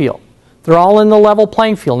playing field. They're all in the level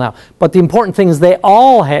playing field now. But the important thing is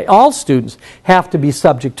all students have to be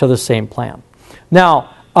subject to the same plan.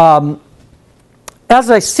 Now, as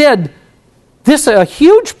I said, a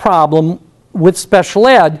huge problem with special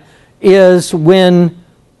ed is when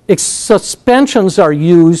suspensions are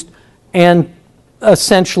used and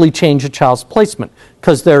essentially change a child's placement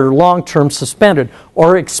because they're long-term suspended,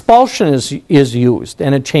 or expulsion is used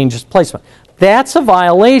and it changes placement. That's a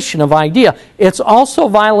violation of IDEA. It's also a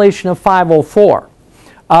violation of 504.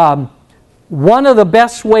 One of the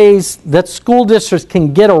best ways that school districts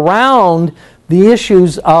can get around the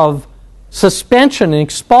issues of suspension and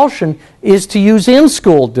expulsion is to use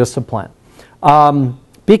in-school discipline.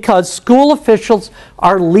 Because school officials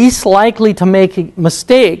are least likely to make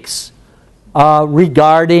mistakes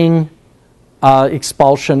regarding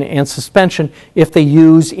expulsion and suspension if they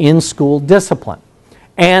use in-school discipline.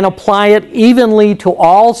 and apply it evenly to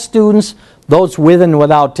all students, those with and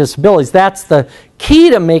without disabilities. That's the key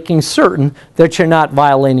to making certain that you're not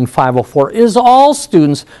violating 504, is all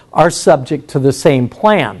students are subject to the same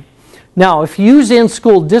plan. Now, if you use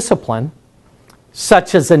in-school discipline,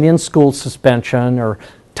 such as an in-school suspension or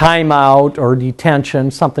timeout or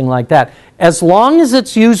detention, something like that, as long as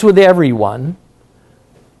it's used with everyone,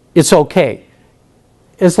 it's okay.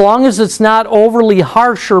 As long as it's not overly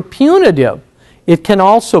harsh or punitive, it can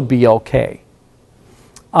also be okay.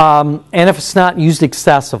 And if it's not used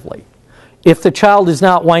excessively. If the child is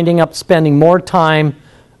not winding up spending more time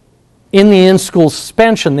in the in-school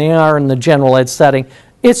suspension than they are in the general ed setting,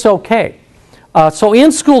 it's okay. So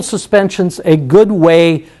in-school suspension's a good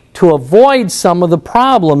way to avoid some of the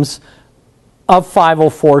problems of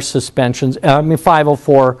 504 suspensions,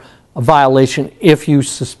 504 violation if you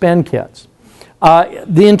suspend kids.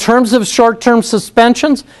 In terms of short-term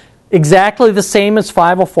suspensions, exactly the same as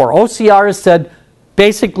 504. OCR has said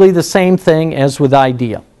basically the same thing as with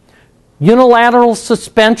IDEA. Unilateral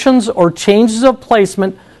suspensions or changes of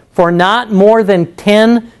placement for not more than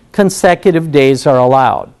 10 consecutive days are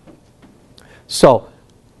allowed. So,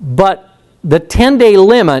 but the 10-day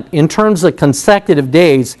limit in terms of consecutive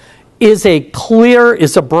days is a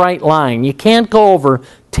bright line. You can't go over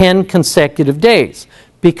 10 consecutive days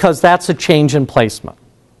because that's a change in placement.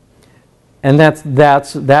 And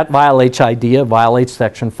that violates IDEA, violates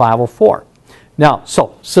Section 504. Now,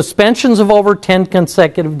 so suspensions of over 10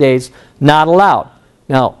 consecutive days, not allowed.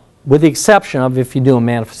 Now, with the exception of if you do a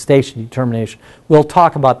manifestation determination. We'll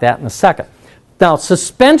talk about that in a second. Now,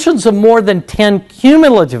 suspensions of more than 10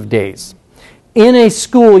 cumulative days in a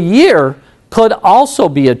school year could also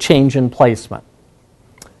be a change in placement.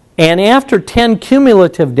 And after 10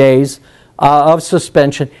 cumulative days of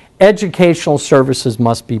suspension, educational services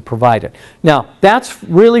must be provided. Now, that's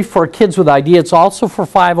really for kids with IDEA. It's also for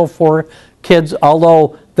 504 kids,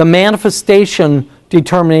 although the manifestation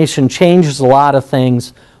determination changes a lot of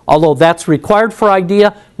things. Although that's required for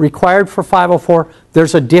IDEA, required for 504,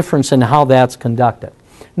 there's a difference in how that's conducted.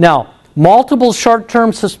 Now, multiple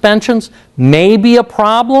short-term suspensions may be a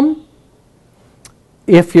problem.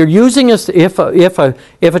 If you're using if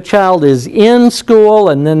a child is in school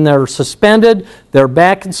and then they're suspended, they're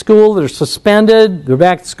back in school, they're suspended, they're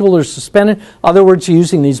back in school, they're suspended. In other words,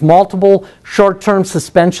 using these multiple short-term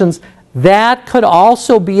suspensions, that could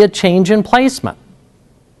also be a change in placement.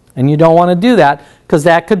 And you don't want to do that because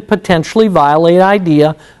that could potentially violate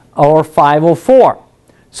IDEA or 504.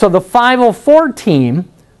 So the 504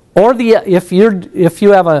 team, or if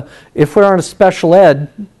we're on a special ed,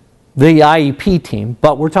 the IEP team,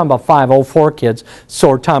 but we're talking about 504 kids, so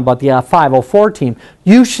we're talking about the 504 team,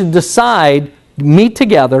 you should decide, meet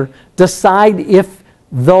together, decide if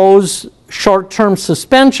those short-term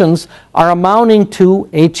suspensions are amounting to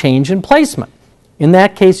a change in placement. In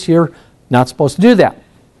that case, you're not supposed to do that.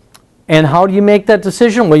 And how do you make that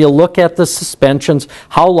decision? Well, you look at the suspensions.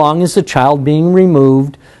 How long is the child being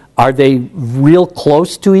removed? Are they real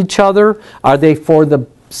close to each other? Are they for the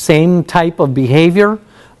same type of behavior?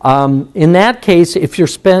 In that case, if you're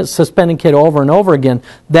suspending a kid over and over again,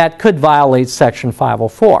 that could violate Section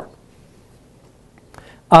 504.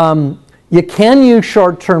 You can use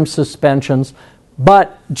short-term suspensions,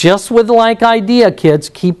 but just with like IDEA kids,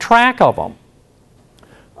 keep track of them.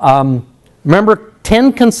 Remember,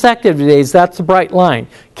 10 consecutive days, that's a bright line.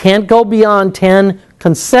 Can't go beyond 10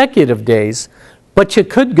 consecutive days, but you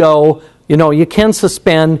could go, you can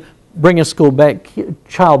suspend, bring a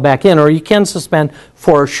child back in, or you can suspend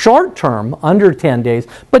for a short term, under 10 days,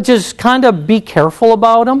 but just kind of be careful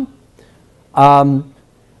about them.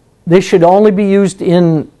 They should only be used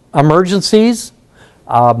in emergencies.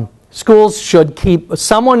 Schools should keep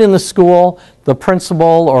someone in the school, the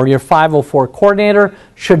principal or your 504 coordinator,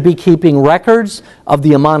 should be keeping records of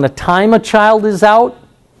the amount of time a child is out,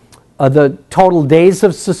 the total days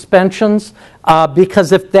of suspensions,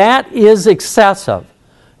 because if that is excessive,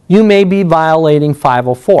 you may be violating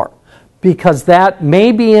 504, because that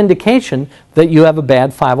may be indication that you have a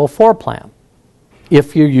bad 504 plan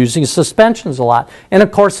if you're using suspensions a lot. And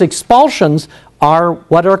of course, expulsions are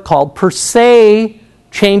what are called per se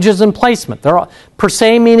changes in placement. They're per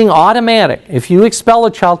se meaning automatic. If you expel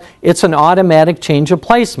a child, it's an automatic change of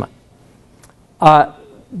placement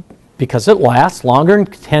because it lasts longer than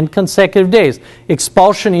 10 consecutive days.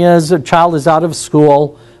 Expulsion is a child is out of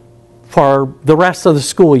school for the rest of the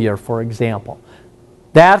school year, for example.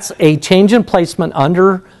 That's a change in placement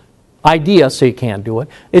under IDEA, so you can't do it.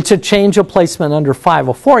 It's a change of placement under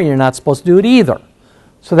 504, and you're not supposed to do it either.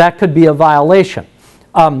 So that could be a violation.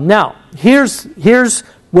 Now, here's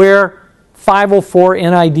where 504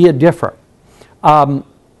 and IDEA differ.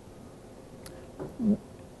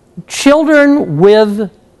 Children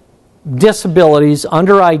with disabilities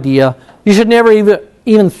under IDEA, you should never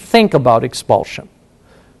even think about expulsion.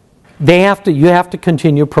 You have to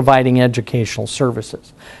continue providing educational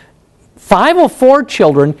services. 504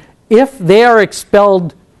 children, if they are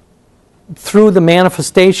expelled through the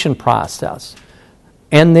manifestation process,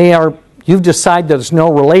 and you've decided there's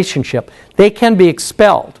no relationship, they can be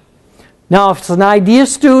expelled. Now, if it's an IDEA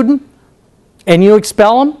student and you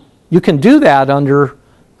expel them, you can do that under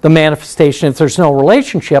the manifestation if there's no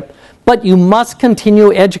relationship, but you must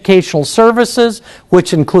continue educational services,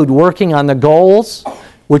 which include working on the goals,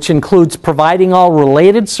 which includes providing all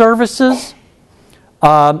related services,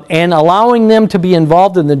 and allowing them to be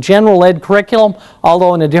involved in the general ed curriculum,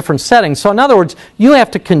 although in a different setting. So in other words, you have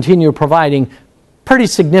to continue providing pretty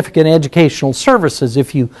significant educational services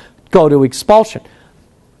if you go to expulsion.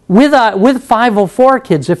 With 504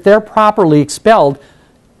 kids, if they're properly expelled,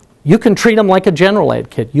 you can treat them like a general ed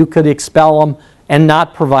kid. You could expel them and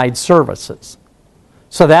not provide services.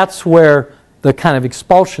 So that's where the kind of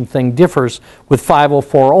expulsion thing differs with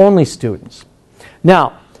 504 only students.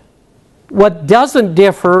 Now, what doesn't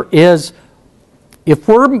differ is if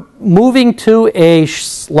we're moving to a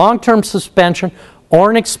long-term suspension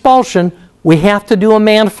or an expulsion, we have to do a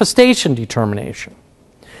manifestation determination.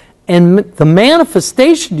 And the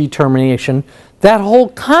manifestation determination, that whole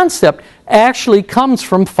concept actually comes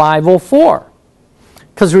from 504.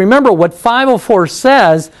 Because remember, what 504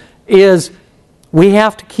 says is we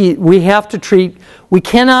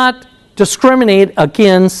cannot discriminate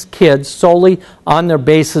against kids solely on their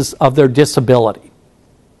basis of their disability.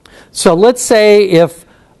 So let's say if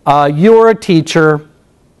you're a teacher,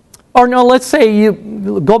 or no, let's say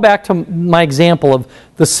you go back to my example of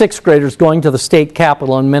the 6th graders going to the state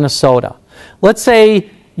capitol in Minnesota. Let's say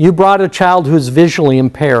you brought a child who's visually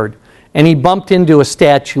impaired and he bumped into a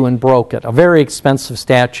statue and broke it, a very expensive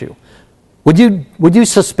statue. Would you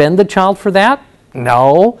suspend the child for that?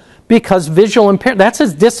 No, because visual impairment, that's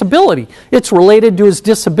his disability. It's related to his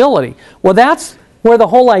disability. Well, that's where the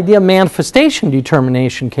whole idea of manifestation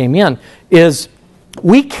determination came in, is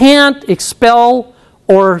we can't expel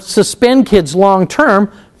or suspend kids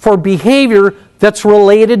long-term for behavior that's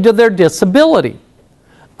related to their disability.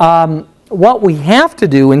 What we have to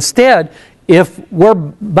do instead, if we're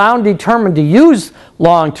determined to use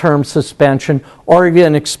long-term suspension or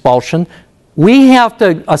even expulsion, we have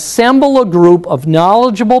to assemble a group of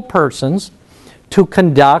knowledgeable persons to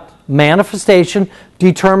conduct manifestation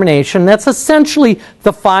determination. That's essentially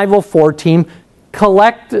the 504 team.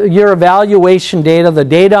 Collect your evaluation data, the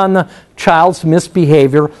data on the child's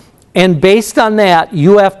misbehavior, and based on that,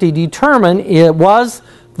 you have to determine was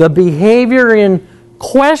the behavior in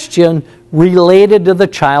question related to the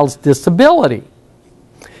child's disability.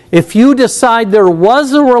 If you decide there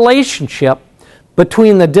was a relationship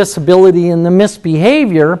between the disability and the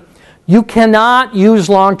misbehavior, you cannot use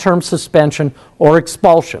long-term suspension or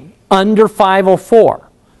expulsion under 504.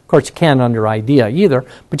 Of course, you can't under IDEA either,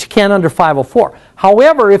 but you can under 504.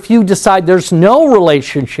 However, if you decide there's no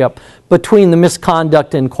relationship between the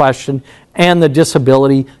misconduct in question and the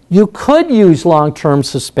disability, you could use long-term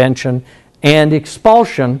suspension and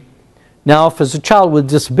expulsion. Now, if it's a child with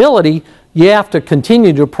disability, you have to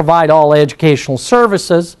continue to provide all educational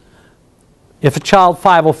services. If a child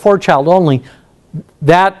 504 child only,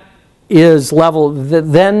 that is level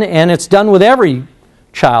then, and it's done with every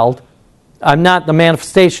child. I'm not the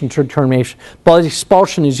manifestation determination, but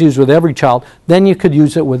expulsion is used with every child. Then you could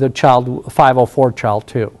use it with a 504 child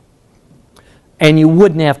too. And you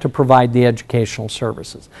wouldn't have to provide the educational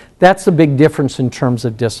services. That's the big difference in terms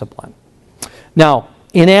of discipline. Now,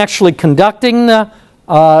 in actually conducting the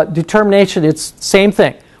determination, it's the same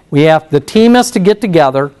thing. The team has to get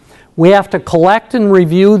together. We have to collect and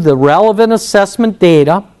review the relevant assessment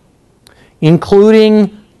data,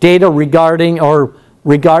 including data regarding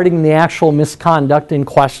the actual misconduct in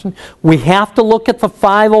question. We have to look at the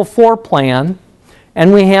 504 plan,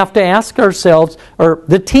 and we have to ask ourselves, or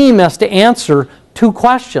the team has to answer 2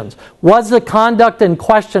 questions. Was the conduct in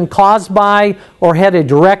question caused by or had a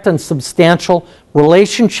direct and substantial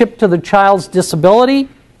relationship to the child's disability?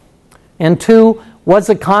 And 2, was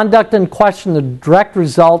the conduct in question the direct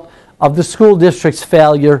result of the school district's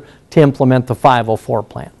failure to implement the 504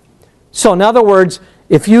 plan? So in other words,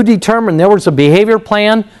 if you determine there was a behavior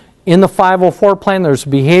plan in the 504 plan, there's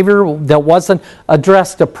behavior that wasn't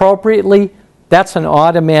addressed appropriately, that's an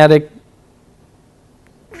automatic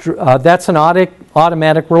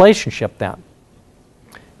relationship then.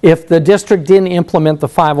 If the district didn't implement the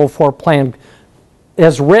 504 plan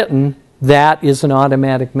as written, that is an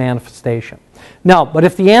automatic manifestation. Now, but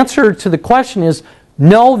if the answer to the question is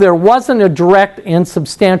no, there wasn't a direct and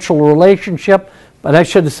substantial relationship, but I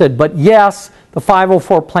should have said, but yes, the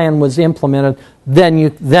 504 plan was implemented, then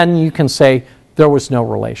you can say there was no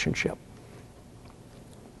relationship.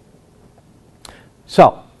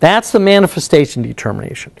 So that's the manifestation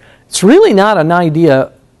determination. It's really not an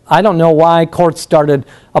idea. I don't know why courts started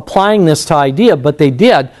applying this to IDEA, but they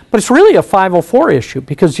did. But it's really a 504 issue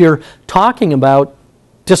because you're talking about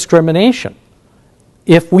discrimination.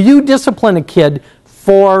 If you discipline a kid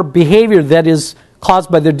for behavior that is caused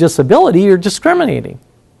by their disability, you're discriminating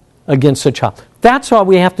against a child. That's why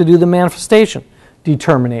we have to do the manifestation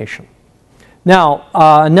determination. Now,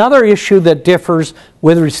 another issue that differs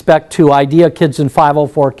with respect to IDEA kids and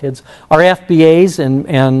 504 kids are FBAs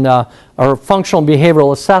and or functional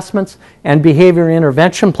behavioral assessments and behavior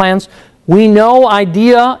intervention plans. We know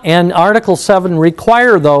IDEA and Article 7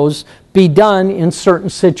 require those be done in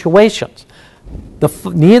certain situations.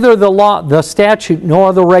 Neither the statute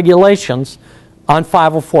nor the regulations on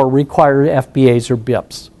 504 require FBAs or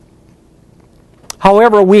BIPs.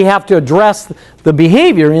 However, we have to address the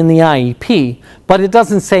behavior in the IEP, but it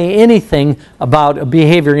doesn't say anything about a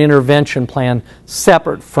behavior intervention plan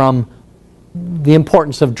separate from the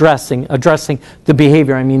importance of addressing the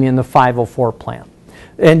behavior, in the 504 plan.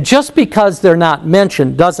 And just because they're not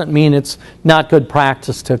mentioned doesn't mean it's not good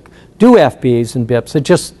practice to do FBAs and BIPs. It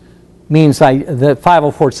just means that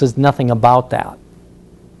 504 says nothing about that.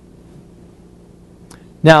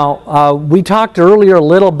 Now, we talked earlier a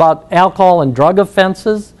little about alcohol and drug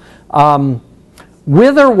offenses.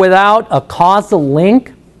 With or without a causal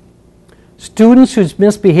link, students whose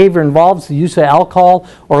misbehavior involves the use of alcohol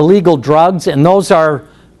or illegal drugs, and those are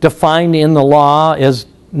defined in the law as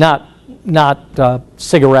not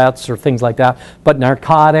cigarettes or things like that, but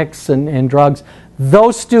narcotics and drugs,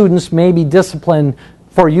 those students may be disciplined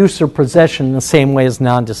for use or possession in the same way as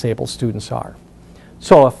non-disabled students are.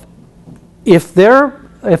 So if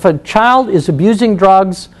a child is abusing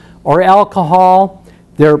drugs or alcohol,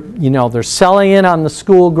 they're selling it on the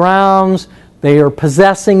school grounds, they are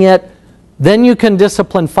possessing it, then you can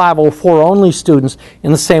discipline 504 only students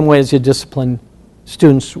in the same way as you discipline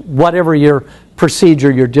students, whatever your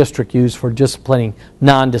procedure your district used for disciplining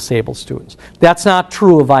non-disabled students. That's not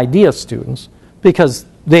true of IDEA students because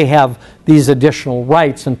they have these additional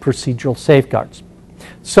rights and procedural safeguards.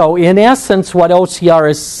 So in essence, what OCR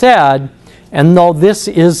has said, and though this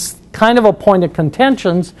is kind of a point of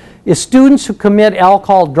contention, is students who commit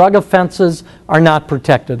alcohol drug offenses are not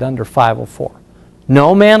protected under 504.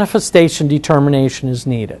 No manifestation determination is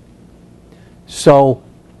needed. So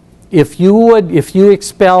if you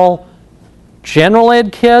expel general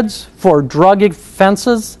ed kids for drug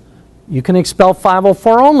offenses, you can expel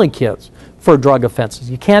 504 only kids for drug offenses.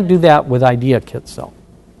 You can't do that with IDEA kids though.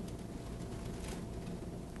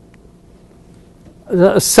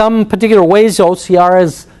 Some particular ways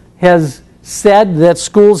OCR has said that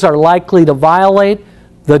schools are likely to violate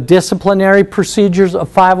the disciplinary procedures of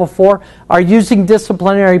 504 are using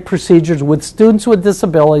disciplinary procedures with students with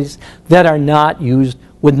disabilities that are not used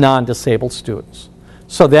with non-disabled students.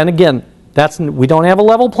 So then again, we don't have a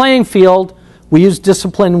level playing field. We use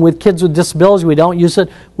discipline with kids with disabilities. We don't use it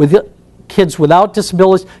with kids without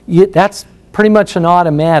disabilities. That's pretty much an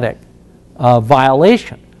automatic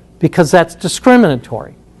violation because that's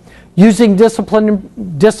discriminatory. Using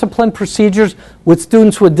discipline procedures with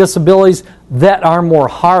students with disabilities that are more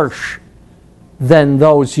harsh than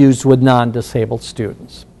those used with non-disabled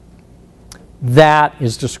students. That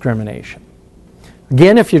is discrimination.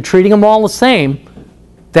 Again, if you're treating them all the same,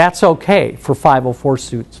 that's okay for 504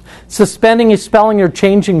 students. Suspending, expelling, or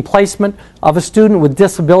changing placement of a student with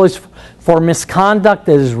disabilities for misconduct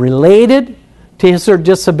that is related to his or her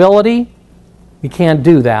disability, you can't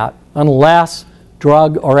do that unless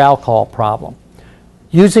drug or alcohol problem.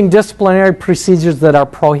 Using disciplinary procedures that are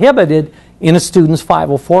prohibited in a student's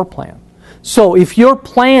 504 plan. So if your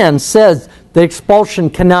plan says the expulsion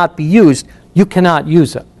cannot be used, you cannot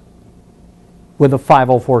use it with a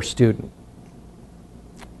 504 student.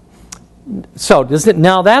 So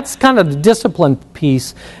now that's kind of the discipline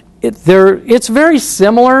piece. It's very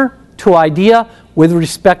similar to IDEA with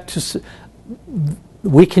respect to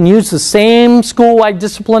we can use the same school-wide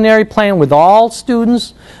disciplinary plan with all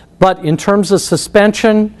students, but in terms of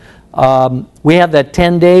suspension, we have that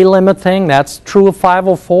 10-day limit thing. That's true of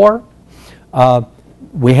 504.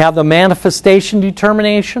 We have the manifestation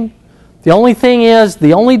determination. The only thing is,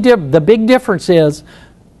 the big difference is,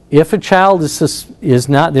 if a child is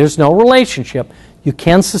not, there's no relationship, you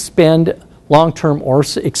can suspend long-term or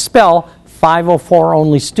expel 504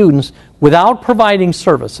 only students without providing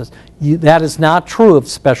services. That is not true of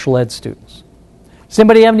special ed students. Does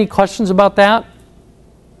anybody have any questions about that?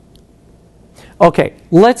 Okay,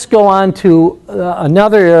 let's go on to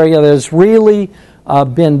another area that has really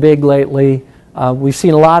been big lately. We've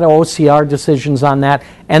seen a lot of OCR decisions on that,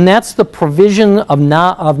 and that's the provision of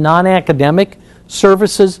non-academic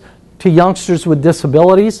services to youngsters with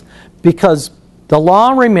disabilities, because the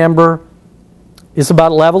law, remember, is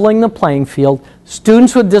about leveling the playing field.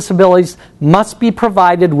 Students with disabilities must be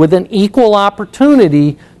provided with an equal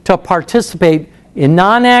opportunity to participate in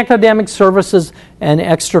non-academic services and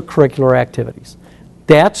extracurricular activities.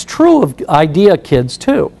 That's true of IDEA kids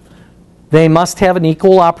too. They must have an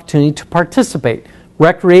equal opportunity to participate.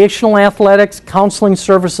 Recreational athletics, counseling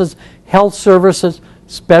services, health services,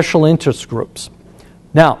 special interest groups.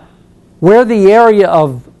 Now, where the area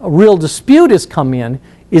of real dispute has come in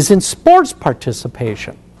is in sports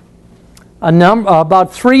participation.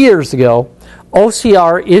 About 3 years ago,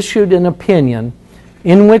 OCR issued an opinion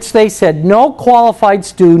in which they said no qualified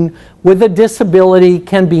student with a disability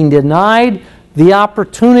can be denied the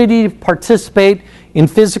opportunity to participate in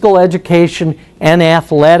physical education and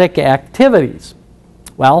athletic activities.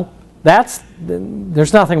 Well,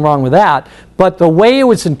 there's nothing wrong with that, but the way it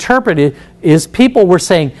was interpreted is people were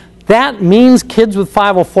saying that means kids with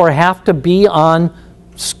 504 have to be on,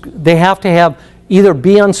 they have to have either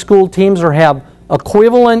be on school teams or have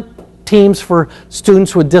equivalent teams for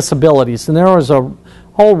students with disabilities. And there was a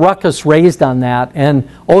whole ruckus raised on that, and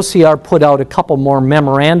OCR put out a couple more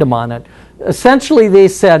memorandum on it. Essentially, they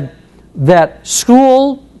said that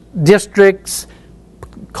school districts,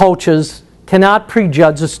 coaches cannot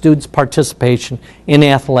prejudge a student's participation in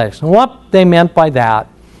athletics. And what they meant by that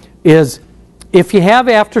is if you have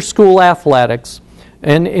after-school athletics,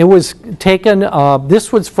 and it was taken,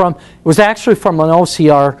 this was actually from an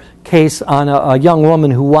OCR case on a young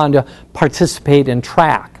woman who wanted to participate in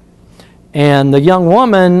track. And the young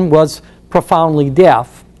woman was profoundly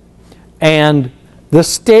deaf. And the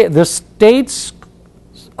state's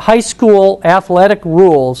high school athletic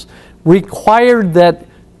rules required that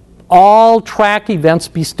all track events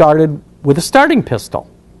be started with a starting pistol,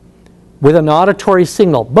 with an auditory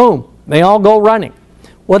signal. Boom, they all go running.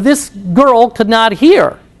 Well, this girl could not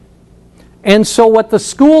hear. And so what the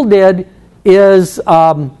school did is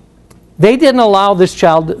they didn't allow this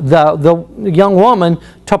child, the young woman,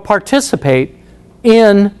 to participate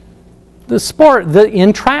in the sport,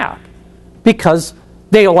 in track, because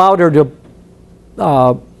they allowed her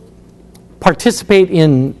to participate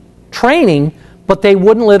in training, but they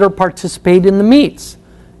wouldn't let her participate in the meets.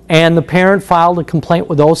 And the parent filed a complaint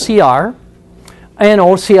with OCR, and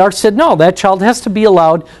OCR said, no, that child has to be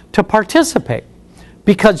allowed to participate,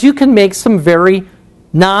 because you can make some very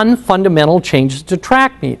non-fundamental changes to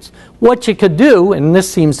track meets. What you could do, and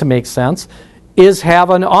this seems to make sense, is have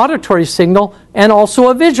an auditory signal and also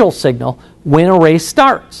a visual signal when a race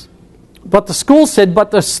starts. But the school said,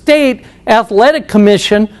 but the state athletic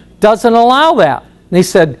commission doesn't allow that. And they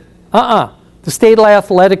said, the state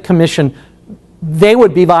athletic commission, they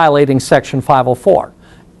would be violating Section 504.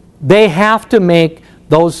 They have to make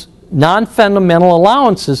those non-fundamental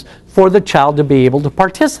allowances for the child to be able to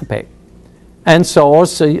participate. And so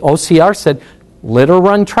OCR said, let her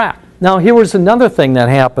run track. Now, here was another thing that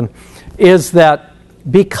happened, is that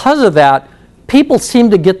because of that, people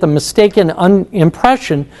seem to get the mistaken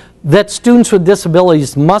impression that students with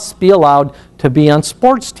disabilities must be allowed to be on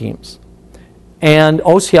sports teams. And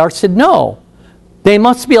OCR said, no, they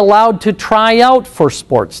must be allowed to try out for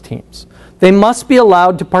sports teams. They must be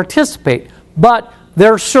allowed to participate. But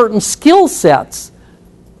there are certain skill sets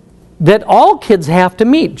that all kids have to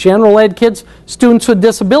meet, general ed kids, students with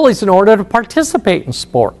disabilities, in order to participate in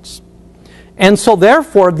sports. And so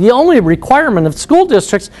therefore, the only requirement of school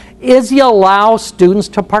districts is you allow students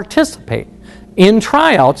to participate in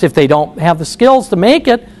tryouts. If they don't have the skills to make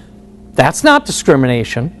it, that's not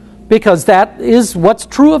discrimination, because that is what's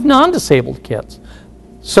true of non-disabled kids.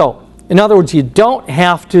 So, in other words, you don't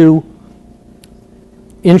have to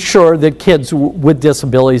ensure that kids with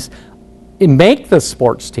disabilities make the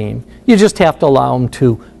sports team. You just have to allow them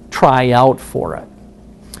to try out for it.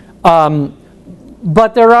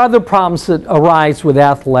 But there are other problems that arise with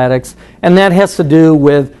athletics, and that has to do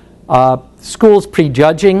with schools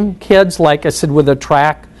prejudging kids, like I said, with a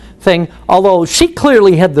track thing. Although she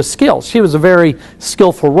clearly had the skills. She was a very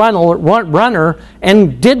skillful runner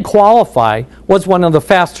and did qualify, was one of the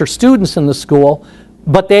faster students in the school,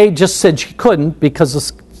 but they just said she couldn't because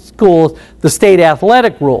the state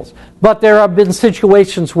athletic rules. But there have been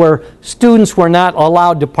situations where students were not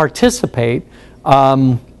allowed to participate.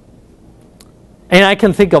 And I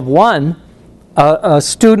can think of one. A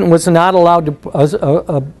student was not allowed to,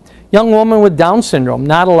 a young woman with Down syndrome,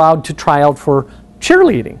 not allowed to try out for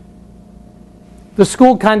cheerleading. The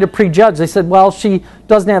school kind of prejudged. They said, well, she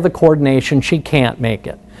doesn't have the coordination. She can't make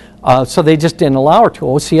it. So they just didn't allow her to.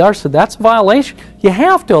 OCR said, that's a violation. You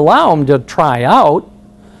have to allow them to try out.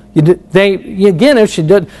 Again, if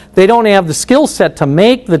they don't have the skill set to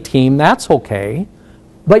make the team, that's okay.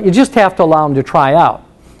 But you just have to allow them to try out.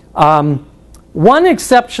 One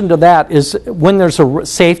exception to that is when there's a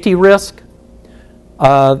safety risk.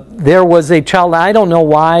 There was a child, I don't know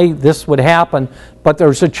why this would happen, but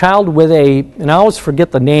there's a child with and I always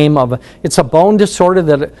forget the name of it. It's a bone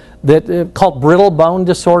disorder called brittle bone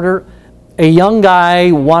disorder. A young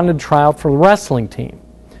guy wanted to try out for the wrestling team,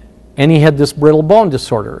 and he had this brittle bone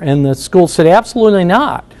disorder. And the school said, absolutely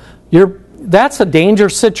not. That's a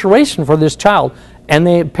dangerous situation for this child. And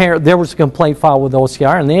there was a complaint filed with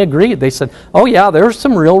OCR, and they agreed. They said, oh yeah, there's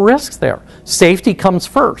some real risks there. Safety comes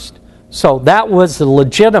first. So that was a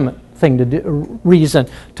legitimate thing to do, reason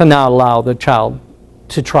to not allow the child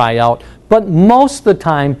to try out. But most of the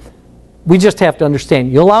time, we just have to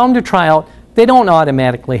understand, you allow them to try out, they don't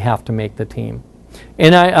automatically have to make the team.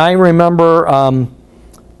 And I remember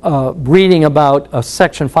reading about a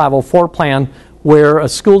Section 504 plan where a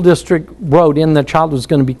school district wrote in the child was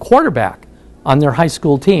going to be quarterback on their high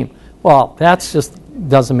school team. Well, that just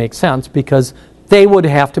doesn't make sense because they would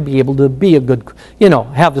have to be able to be a good,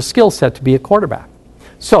 have the skill set to be a quarterback.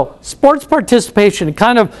 So sports participation, it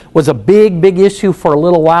kind of was a big, big issue for a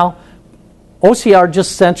little while. OCR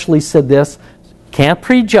just essentially said this: can't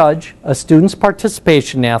prejudge a student's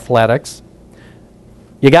participation in athletics.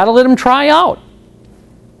 You got to let them try out.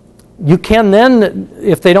 You can then,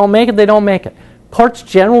 if they don't make it, they don't make it. Courts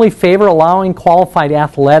generally favor allowing qualified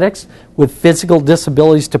athletics with physical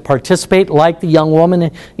disabilities to participate, like the young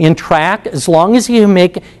woman in track, as long as you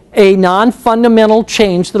make a non-fundamental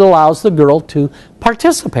change that allows the girl to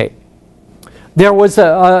participate. There was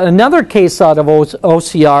another case out of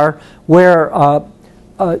OCR where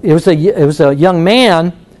it was a young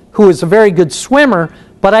man who was a very good swimmer,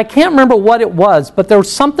 but I can't remember what it was, but there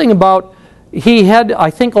was something about, he had, I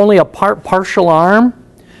think, only a partial arm,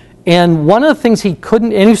 and one of the things he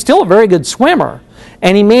couldn't, and he was still a very good swimmer,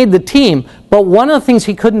 and he made the team, but one of the things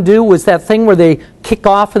he couldn't do was that thing where they kick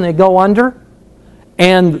off and they go under,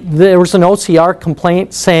 and there was an OCR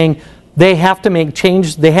complaint saying they have to make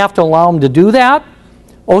changes, they have to allow them to do that.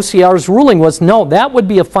 OCR's ruling was no, that would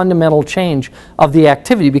be a fundamental change of the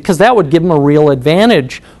activity because that would give them a real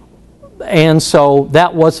advantage, and so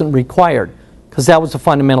that wasn't required because that was a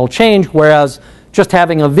fundamental change, whereas just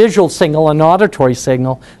having a visual signal, an auditory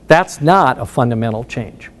signal, that's not a fundamental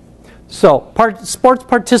change. So sports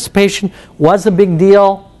participation was a big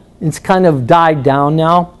deal. It's kind of died down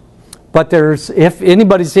now. But if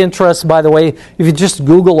anybody's interested, by the way, if you just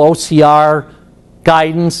Google OCR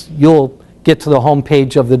guidance, you'll get to the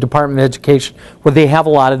homepage of the Department of Education where they have a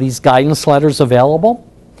lot of these guidance letters available.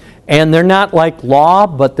 And they're not like law,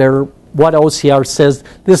 but they're what OCR says,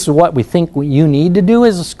 this is what we think you need to do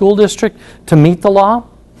as a school district to meet the law.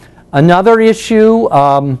 Another issue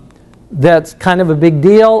that's kind of a big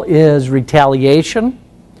deal is retaliation.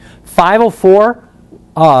 504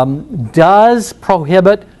 does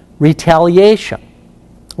prohibit retaliation.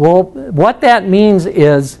 Well, what that means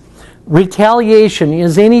is retaliation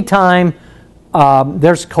is any time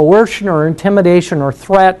there's coercion or intimidation or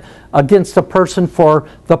threat against a person for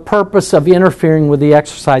the purpose of interfering with the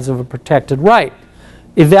exercise of a protected right.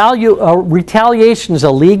 Retaliation is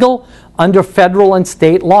illegal under federal and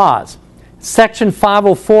state laws. Section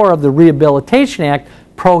 504 of the Rehabilitation Act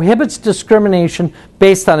prohibits discrimination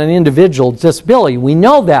based on an individual's disability. We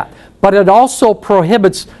know that, but it also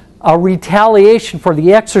prohibits a retaliation for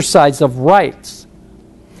the exercise of rights.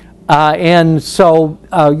 And so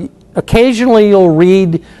occasionally you'll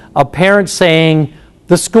read a parent saying,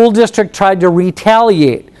 the school district tried to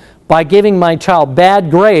retaliate by giving my child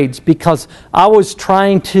bad grades because I was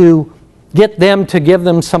trying to get them to give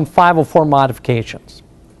them some 504 modifications.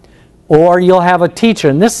 Or you'll have a teacher,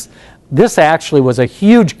 and this actually was a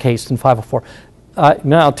huge case in 504.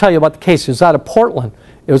 Now I'll tell you about the case. It was out of Portland.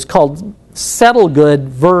 It was called Settlegood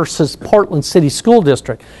versus Portland City School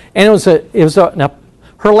District. And now,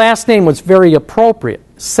 her last name was very appropriate,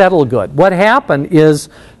 Settlegood. What happened is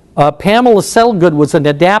Pamela Settlegood was an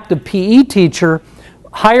adaptive PE teacher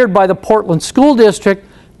hired by the Portland School District,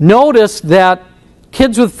 noticed that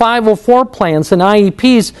kids with 504 plans and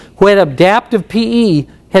IEPs who had adaptive PE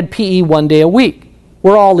had PE 1 day a week,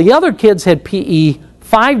 where all the other kids had PE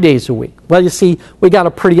 5 days a week. Well, you see, we got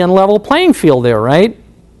a pretty unlevel playing field there, right?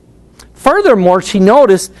 Furthermore, she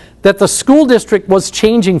noticed that the school district was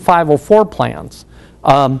changing 504 plans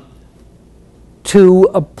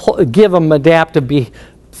to give them adaptive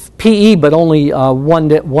PE, but only one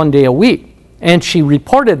day a week. And she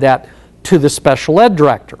reported that to the special ed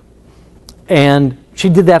director. And she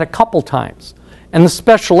did that a couple times. And the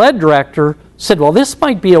special ed director said, well, this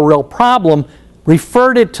might be a real problem,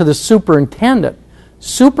 referred it to the superintendent.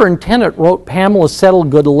 Superintendent wrote Pamela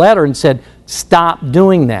Settlegood a letter and said, stop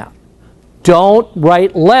doing that. Don't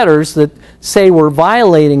write letters that say we're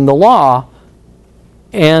violating the law.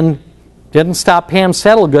 And didn't stop Pam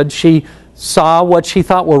Settlegood. She saw what she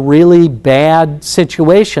thought were really bad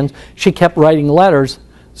situations. She kept writing letters,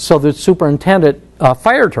 so the superintendent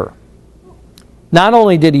fired her. Not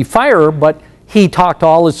only did he fire her, but he talked to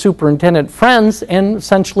all his superintendent friends and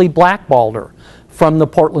essentially blackballed her from the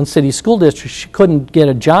Portland City School District. She couldn't get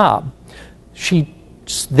a job. She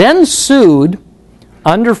then sued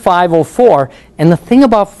under 504, and the thing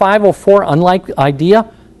about 504, unlike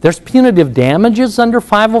IDEA, there's punitive damages under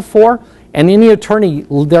 504, and any attorney,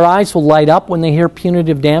 their eyes will light up when they hear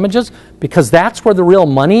punitive damages, because that's where the real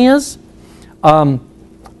money is.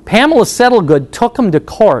 Pamela Settlegood took him to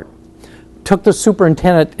court, took the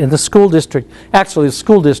superintendent in the school district, actually the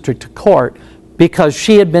school district, to court, because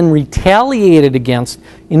she had been retaliated against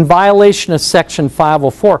in violation of Section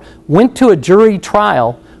 504, went to a jury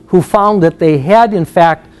trial who found that they had, in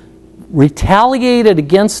fact, retaliated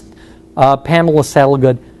against Pamela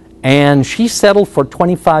Settlegood, and she settled for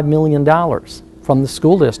 $25 million from the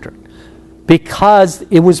school district because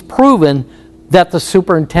it was proven that the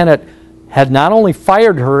superintendent had not only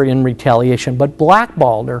fired her in retaliation, but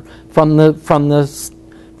blackballed her from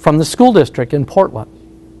the school district in Portland.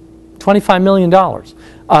 $25 million.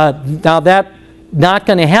 Now that not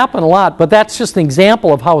going to happen a lot, but that's just an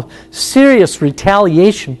example of how serious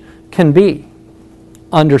retaliation can be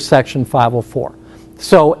under Section 504.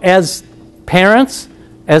 So as parents,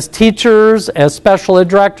 as teachers, as special ed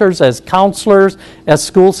directors, as counselors, as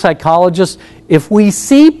school psychologists, if we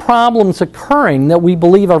see problems occurring that we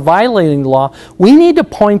believe are violating the law, we need to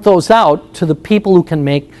point those out to the people who can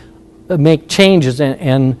make changes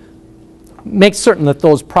and make certain that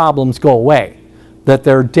those problems go away, that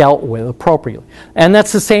they're dealt with appropriately. And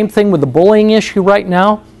that's the same thing with the bullying issue right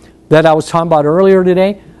now that I was talking about earlier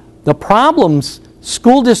today. The problems,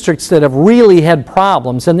 school districts that have really had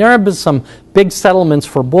problems, and there have been some big settlements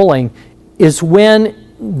for bullying, is when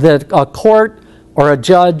a court or a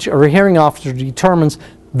judge or a hearing officer determines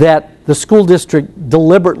that the school district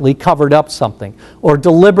deliberately covered up something or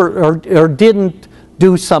didn't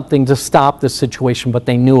do something to stop the situation, but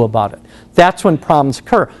they knew about it. That's when problems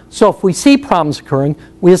occur. So if we see problems occurring,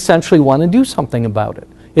 we essentially want to do something about it.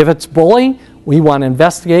 If it's bullying, we want to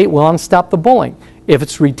investigate, we want to stop the bullying. If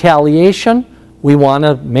it's retaliation, we want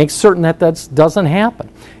to make certain that that doesn't happen.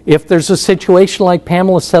 If there's a situation like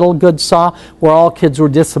Pamela Settlegood saw where all kids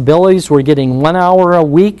with disabilities were getting 1 hour a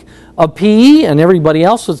week of PE and everybody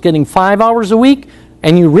else was getting 5 hours a week,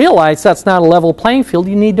 and you realize that's not a level playing field,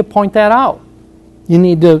 you need to point that out. You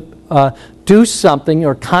need to do something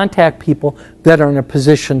or contact people that are in a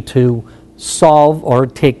position to solve or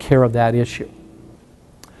take care of that issue.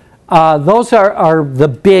 Those are the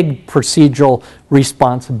big procedural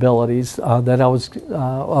responsibilities that I was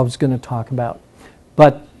going to talk about.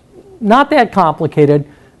 But not that complicated.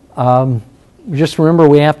 Just remember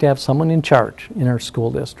we have to have someone in charge in our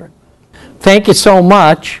school district. Thank you so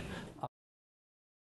much.